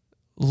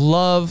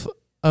 Love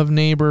of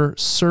neighbor,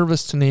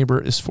 service to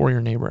neighbor is for your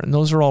neighbor. And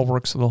those are all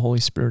works of the Holy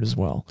Spirit as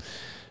well.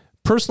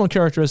 Personal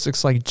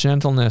characteristics like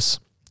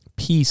gentleness,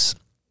 peace,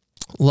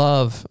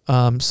 love,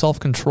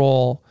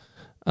 self-control,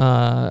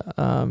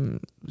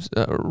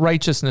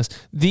 righteousness,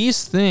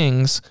 these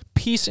things,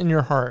 peace in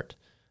your heart,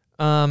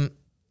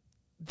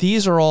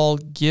 these are all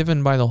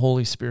given by the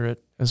Holy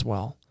Spirit as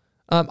well.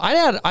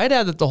 I'd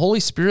add that the Holy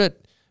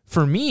Spirit,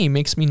 for me,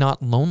 makes me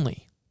not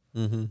lonely.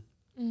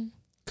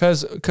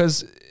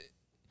 Because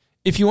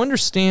if you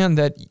understand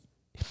that,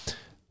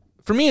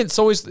 for me, it's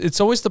always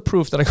the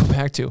proof that I go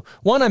back to.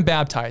 One, I'm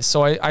baptized,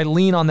 so I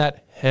lean on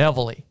that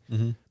heavily.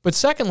 Mm-hmm. But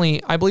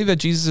secondly, I believe that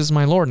Jesus is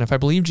my Lord. And if I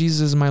believe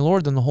Jesus is my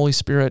Lord, then the Holy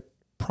Spirit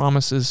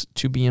promises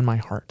to be in my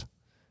heart.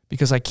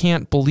 Because I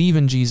can't believe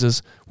in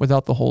Jesus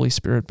without the Holy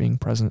Spirit being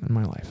present in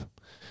my life.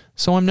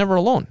 So I'm never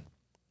alone.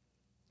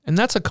 And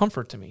that's a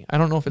comfort to me. I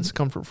don't know if it's a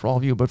comfort for all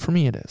of you, but for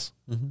me it is.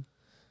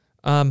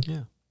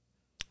 Mm-hmm.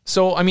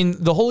 So, I mean,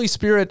 the Holy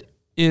Spirit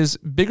is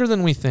bigger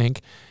than we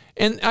think.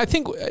 And I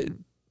think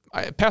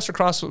Pastor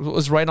Cross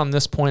was right on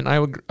this point.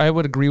 I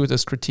would agree with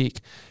this critique.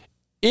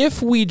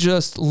 If we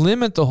just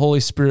limit the Holy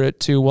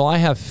Spirit to, well, I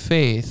have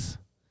faith,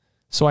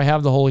 so I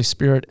have the Holy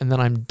Spirit, and then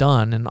I'm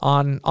done and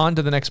on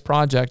to the next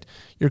project,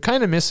 you're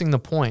kind of missing the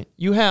point.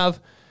 You have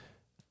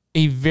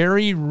a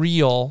very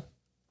real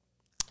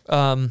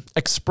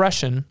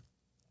expression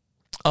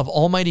of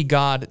Almighty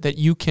God that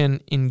you can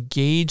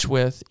engage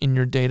with in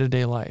your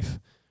day-to-day life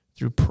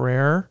through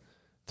prayer,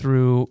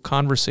 through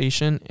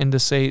conversation, and to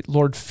say,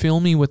 Lord, fill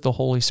me with the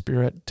Holy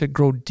Spirit to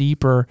grow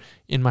deeper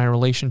in my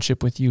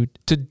relationship with you,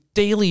 to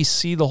daily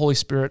see the Holy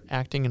Spirit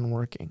acting and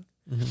working.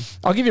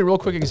 I'll give you a real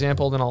quick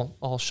example, then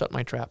I'll shut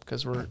my trap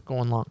because we're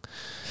going long.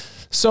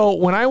 So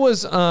when I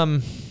was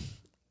a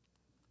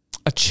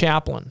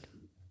chaplain,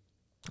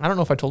 I don't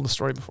know if I told the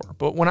story before,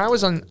 but when I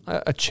was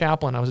a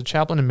chaplain, I was a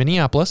chaplain in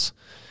Minneapolis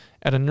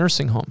at a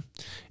nursing home.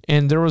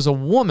 And there was a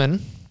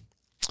woman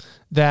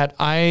that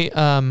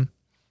I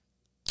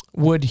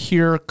would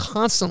hear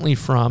constantly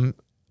from,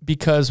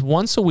 because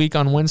once a week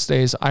on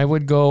Wednesdays, I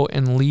would go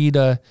and lead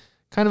a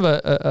kind of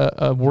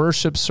a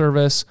worship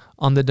service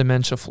on the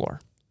dementia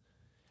floor.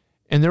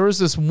 And there was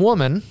this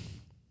woman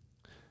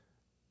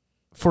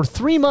for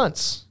 3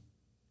 months,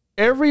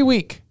 every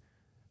week,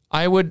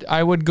 I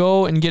would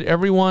go and get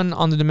everyone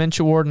on the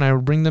dementia ward, and I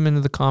would bring them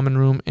into the common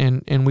room,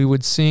 and we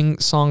would sing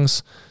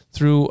songs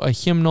through a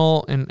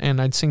hymnal,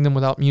 and I'd sing them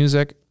without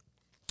music,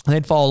 and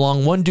they'd follow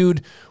along. One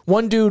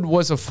dude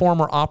was a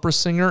former opera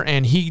singer,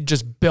 and he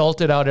just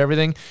belted out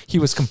everything. He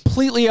was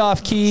completely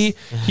off key.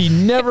 He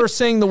never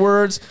sang the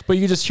words, but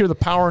you just hear the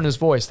power in his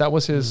voice. That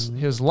was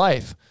his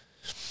life.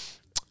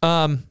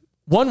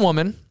 One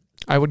woman,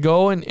 I would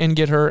go and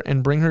get her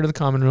and bring her to the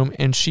common room,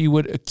 and she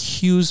would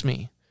accuse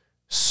me,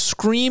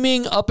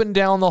 screaming up and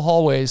down the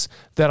hallways,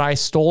 that I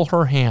stole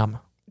her ham.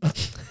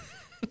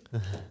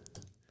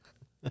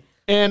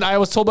 And I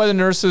was told by the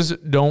nurses,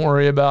 don't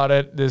worry about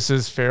it. This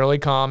is fairly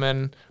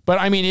common. But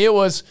I mean, it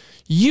was,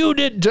 you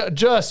did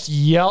just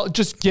yell,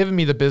 just giving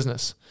me the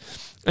business,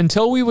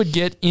 until we would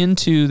get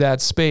into that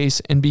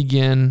space and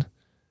begin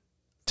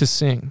to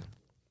sing.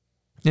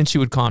 Then she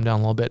would calm down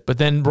a little bit. But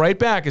then right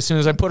back, as soon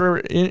as I put her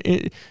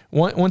in,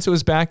 once it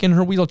was back in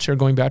her wheelchair,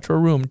 going back to her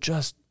room,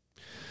 just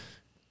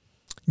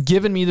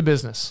giving me the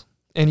business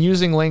and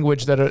using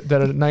language that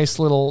a nice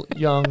little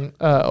young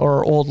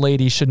or old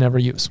lady should never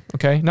use.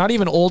 Okay, not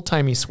even old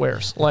timey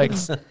swears. Like,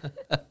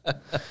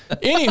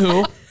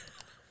 anywho,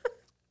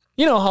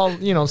 you know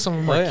how some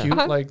of them are cute,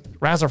 like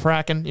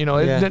razzafrackin'.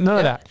 None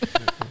of that.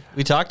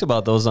 We talked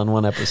about those on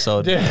one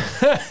episode.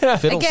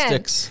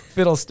 Fiddlesticks.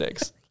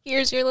 Fiddlesticks.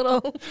 Here's your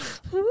little.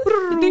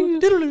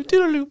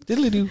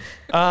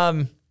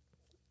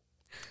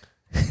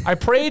 I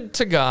prayed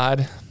to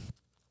God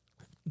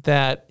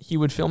that he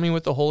would fill me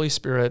with the Holy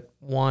Spirit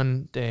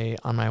one day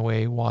on my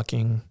way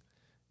walking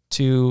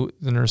to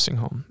the nursing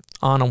home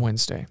on a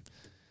Wednesday.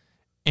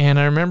 And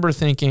I remember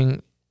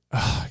thinking,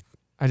 I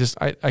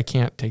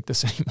can't take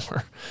this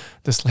anymore.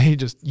 This lady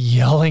just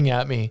yelling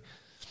at me.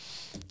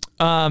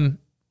 Brought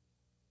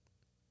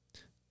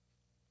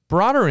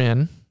her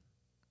in,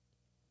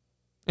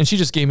 and she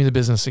just gave me the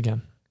business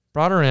again.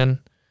 Brought her in.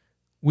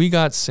 We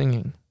got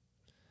singing.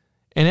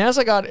 And as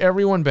I got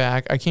everyone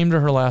back, I came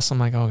to her last. I'm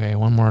like, okay,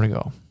 one more to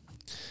go.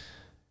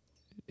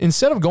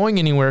 Instead of going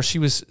anywhere, she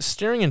was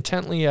staring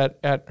intently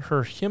at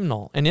her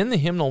hymnal. And in the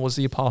hymnal was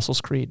the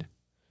Apostles' Creed.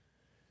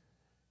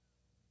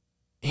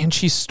 And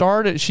she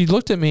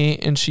looked at me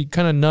and she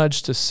kind of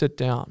nudged to sit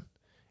down.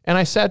 And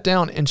I sat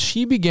down, and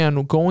she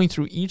began going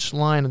through each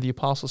line of the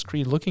Apostles'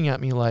 Creed, looking at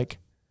me like,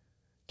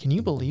 can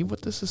you believe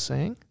what this is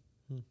saying?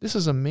 This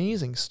is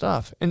amazing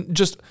stuff. And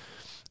just,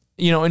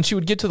 and she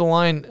would get to the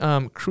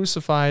line,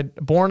 crucified,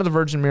 born of the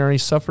Virgin Mary,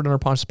 suffered under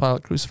Pontius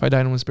Pilate, crucified,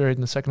 died, and was buried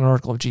in the second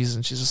article of Jesus.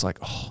 And she's just like,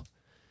 oh,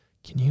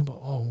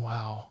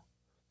 wow.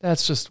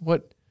 That's just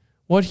what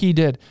he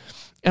did.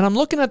 And I'm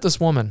looking at this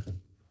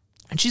woman,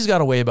 and she's got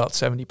to weigh about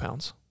 70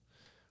 pounds.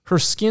 Her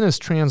skin is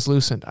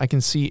translucent. I can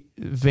see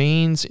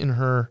veins in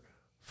her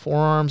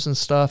forearms and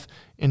stuff,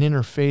 and in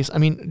her face. I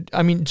mean,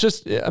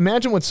 just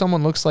imagine what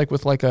someone looks like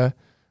with like a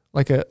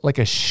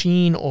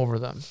sheen over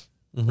them,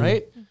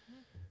 right?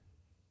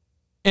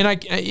 And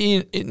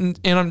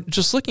I'm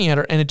just looking at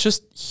her, and it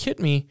just hit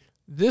me.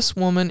 This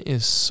woman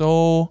is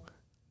so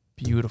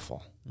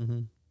beautiful.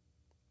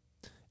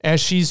 As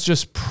she's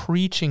just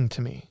preaching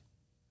to me.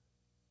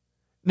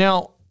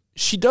 Now,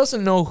 she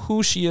doesn't know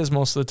who she is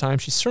most of the time.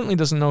 She certainly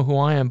doesn't know who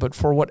I am, but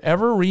for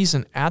whatever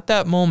reason, at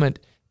that moment,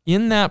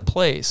 in that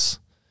place,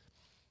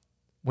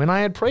 when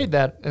I had prayed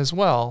that as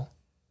well,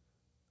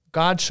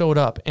 God showed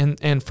up. And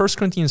 1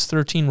 Corinthians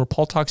 13, where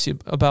Paul talks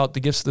about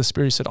the gifts of the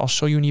Spirit, he said, I'll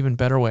show you an even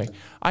better way.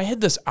 I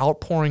had this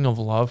outpouring of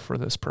love for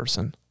this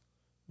person.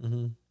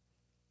 And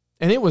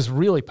it was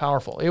really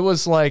powerful. It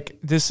was like,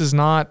 this is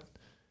not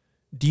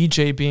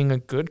DJ being a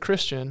good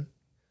Christian.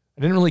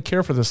 I didn't really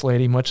care for this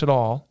lady much at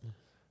all.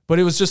 But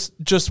it was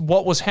just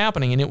what was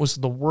happening, and it was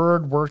the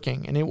Word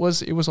working, and it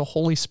was a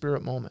Holy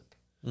Spirit moment.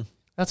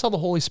 That's how the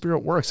Holy Spirit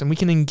works, and we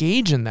can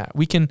engage in that.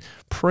 We can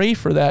pray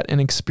for that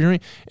and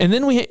experience. And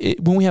then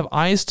when we have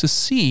eyes to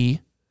see,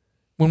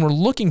 when we're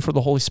looking for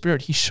the Holy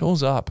Spirit, he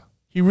shows up.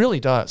 He really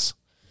does.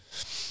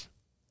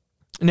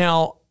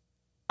 Now,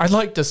 I'd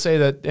like to say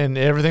that, and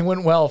everything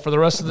went well for the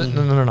rest of the.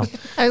 No.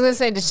 I was gonna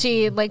say, did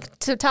she like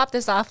to top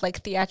this off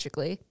like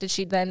theatrically? Did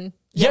she then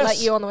yell Yes.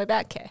 at you on the way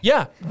back? Okay.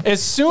 Yeah.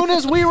 As soon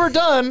as we were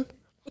done,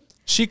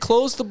 she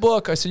closed the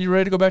book. I said, "You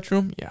ready to go back to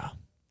your room?" Yeah.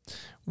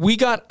 We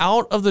got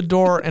out of the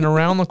door and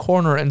around the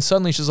corner, and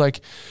suddenly she's like,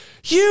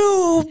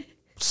 "You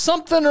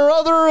something or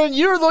other, and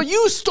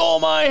you stole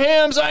my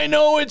hams. I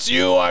know it's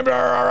you."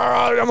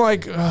 I'm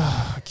like,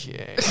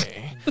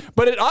 okay,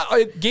 but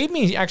it gave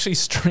me actually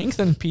strength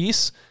and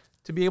peace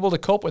to be able to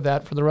cope with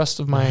that for the rest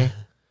of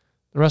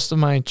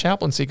my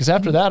chaplaincy. Because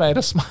after that, I had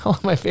a smile on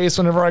my face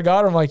whenever I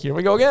got her. I'm like, here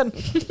we go again.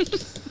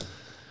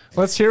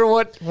 Let's hear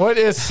what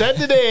is said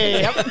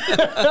today.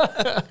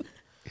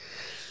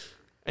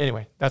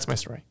 Anyway, that's my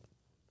story.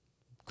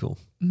 Cool.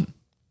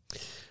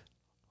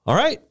 All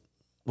right.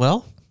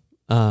 Well,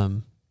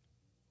 that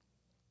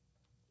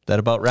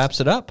about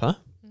wraps it up, huh?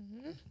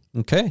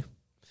 Okay.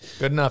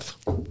 Good enough.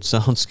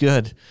 Sounds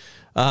good.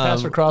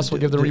 Pastor Cross will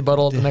give the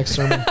rebuttal at the next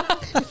sermon.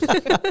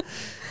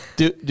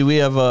 Do we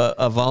have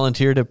a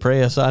volunteer to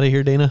pray us out of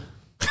here, Dana?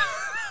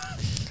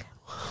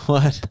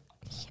 What?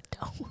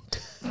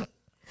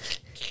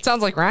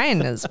 Sounds like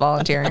Ryan is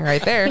volunteering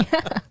right there.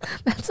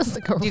 That sounds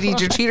like a Do you need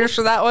your cheaters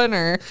for that one,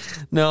 or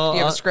No. do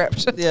you have a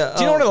script? Yeah.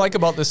 Do you know what I like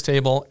about this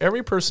table?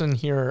 Every person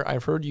here,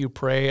 I've heard you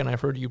pray, and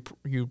I've heard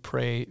you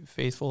pray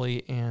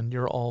faithfully, and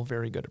you're all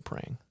very good at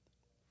praying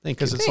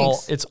Thank you.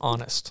 because it's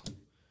honest.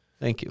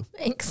 Thank you.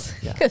 Thanks.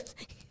 Yeah. 'Cause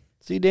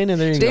See, Dana,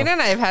 there you Dana go.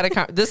 and I have had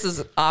a this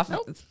is off.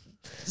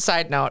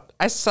 Side note,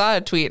 I saw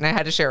a tweet and I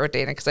had to share it with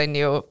Dana because I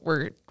knew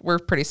we're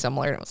pretty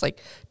similar. And it was like,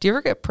 do you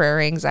ever get prayer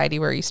anxiety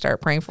where you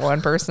start praying for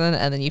one person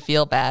and then you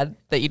feel bad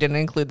that you didn't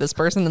include this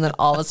person, and then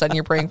all of a sudden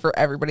you're praying for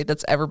everybody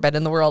that's ever been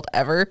in the world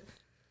ever?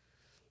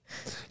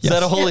 Is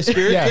that a Holy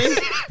Spirit Yes.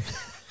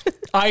 thing?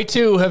 I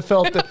too have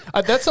felt that.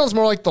 That sounds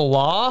more like the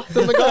law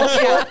than the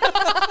gospel.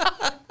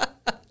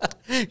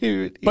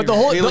 But the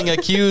whole- feeling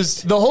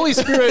accused. The Holy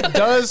Spirit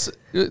does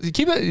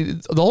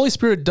The Holy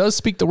Spirit does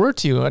speak the word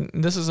to you, and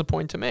this is a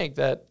point to make,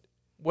 that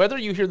whether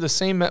you hear the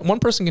same, one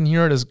person can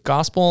hear it as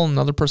gospel, and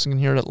another person can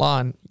hear it as law,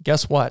 and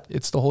guess what?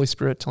 It's the Holy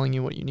Spirit telling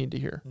you what you need to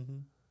hear.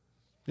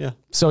 Yeah.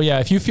 So yeah,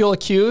 if you feel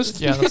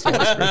accused, yeah, that's the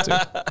Holy Spirit too.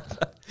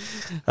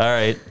 All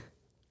right.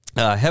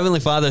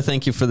 Heavenly Father,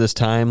 thank you for this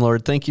time,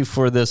 Lord. Thank you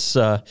for this.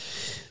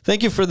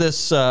 Thank you for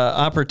this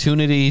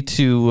opportunity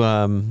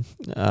to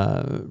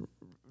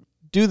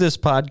do this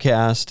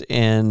podcast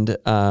and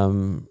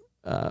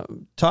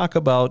talk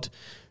about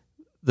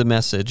the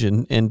message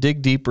and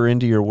dig deeper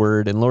into your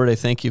word. And Lord, I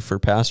thank you for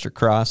Pastor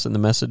Cross and the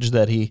message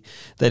that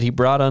he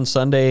brought on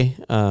Sunday.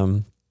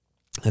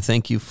 I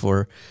thank you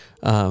for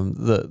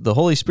the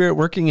Holy Spirit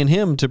working in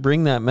him to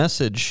bring that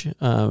message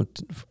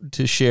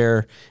to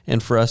share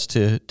and for us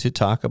to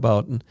talk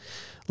about. And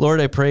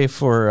Lord, I pray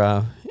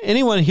for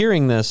anyone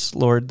hearing this,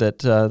 Lord, that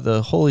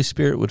the Holy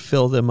Spirit would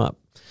fill them up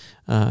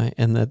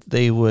and that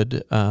they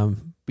would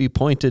be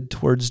pointed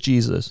towards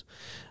Jesus,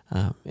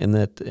 and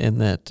that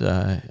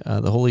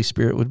the Holy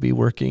Spirit would be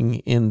working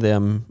in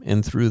them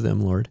and through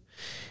them, Lord.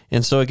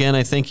 And so again,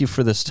 I thank you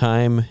for this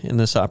time and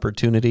this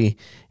opportunity,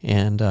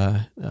 and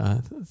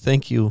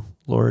thank you,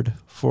 Lord,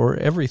 for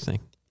everything.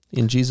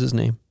 In Jesus'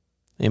 name,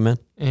 amen.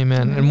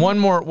 Amen. And one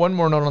more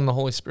note on the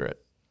Holy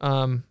Spirit.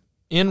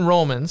 In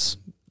Romans,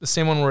 the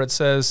same one where it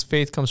says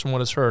faith comes from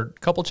what is heard. A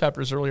couple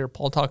chapters earlier,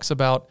 Paul talks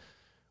about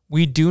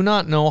we do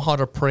not know how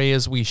to pray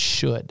as we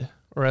should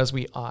or as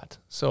we ought.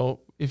 So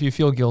if you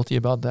feel guilty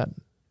about that.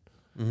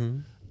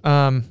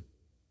 But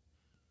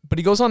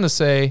he goes on to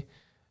say,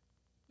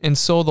 and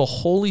so the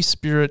Holy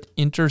Spirit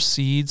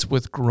intercedes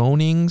with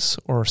groanings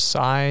or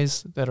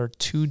sighs that are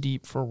too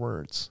deep for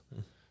words.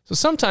 So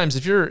sometimes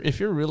if you're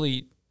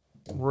really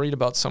worried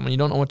about someone, you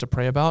don't know what to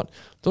pray about,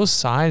 those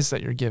sighs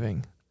that you're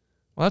giving,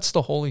 well, that's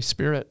the Holy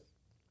Spirit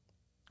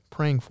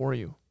praying for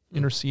you,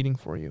 interceding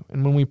for you.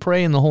 And when we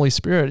pray in the Holy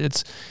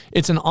Spirit,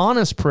 it's an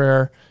honest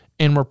prayer,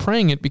 and we're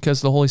praying it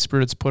because the Holy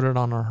Spirit's put it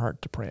on our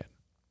heart to pray it.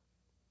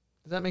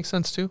 Does that make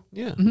sense too?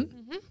 Yeah.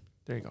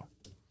 There you go.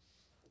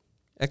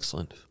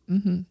 Excellent.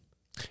 And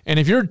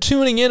if you're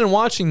tuning in and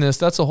watching this,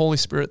 that's a Holy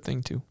Spirit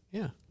thing too.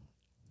 Yeah.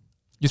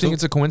 You think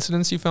it's a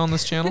coincidence you found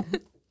this channel?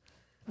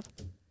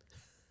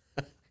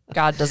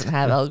 God doesn't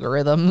have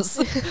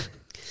algorithms.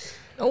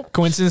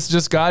 Coincidence,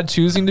 just God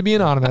choosing to be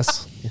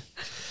anonymous.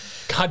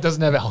 God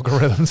doesn't have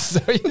algorithms. Is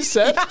that what you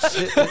said?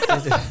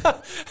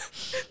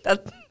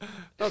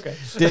 Okay.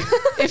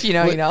 If you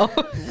know, you know.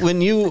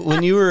 When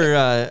you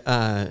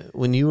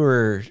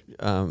were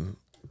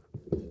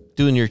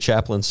doing your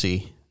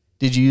chaplaincy,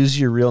 did you use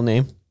your real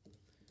name,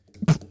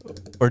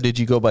 or did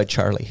you go by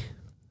Charlie?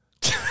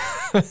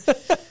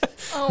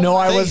 No,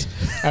 I was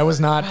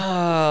not.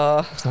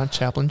 I was not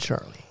Chaplain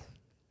Charlie.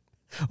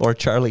 Or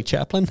Charlie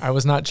Chaplin? I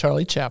was not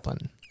Charlie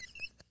Chaplin.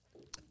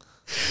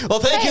 Well,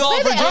 thank you all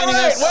for joining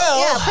us.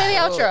 yeah, play the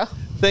outro.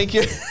 Thank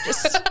you.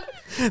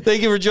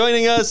 Thank you for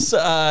joining us.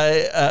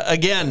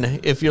 Again,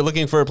 if you're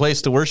looking for a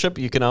place to worship,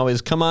 you can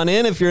always come on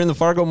in. If you're in the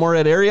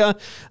Fargo-Moorhead area,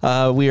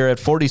 we are at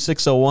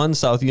 4601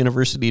 South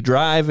University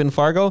Drive in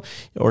Fargo,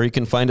 or you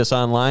can find us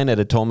online at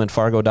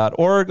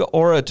atonementfargo.org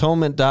or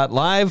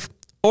atonement.live,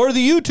 or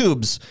the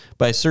YouTubes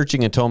by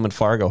searching Atonement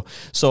Fargo.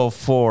 So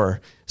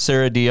for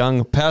Sarah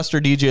DeYoung, Pastor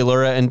DJ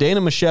Lura, and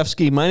Dana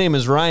Mashevsky, my name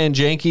is Ryan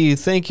Janke.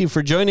 Thank you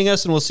for joining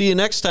us, and we'll see you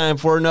next time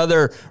for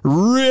another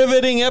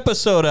riveting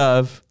episode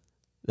of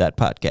That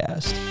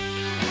Podcast.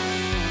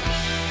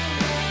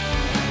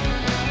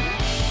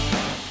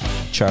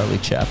 Charlie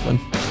Chaplin.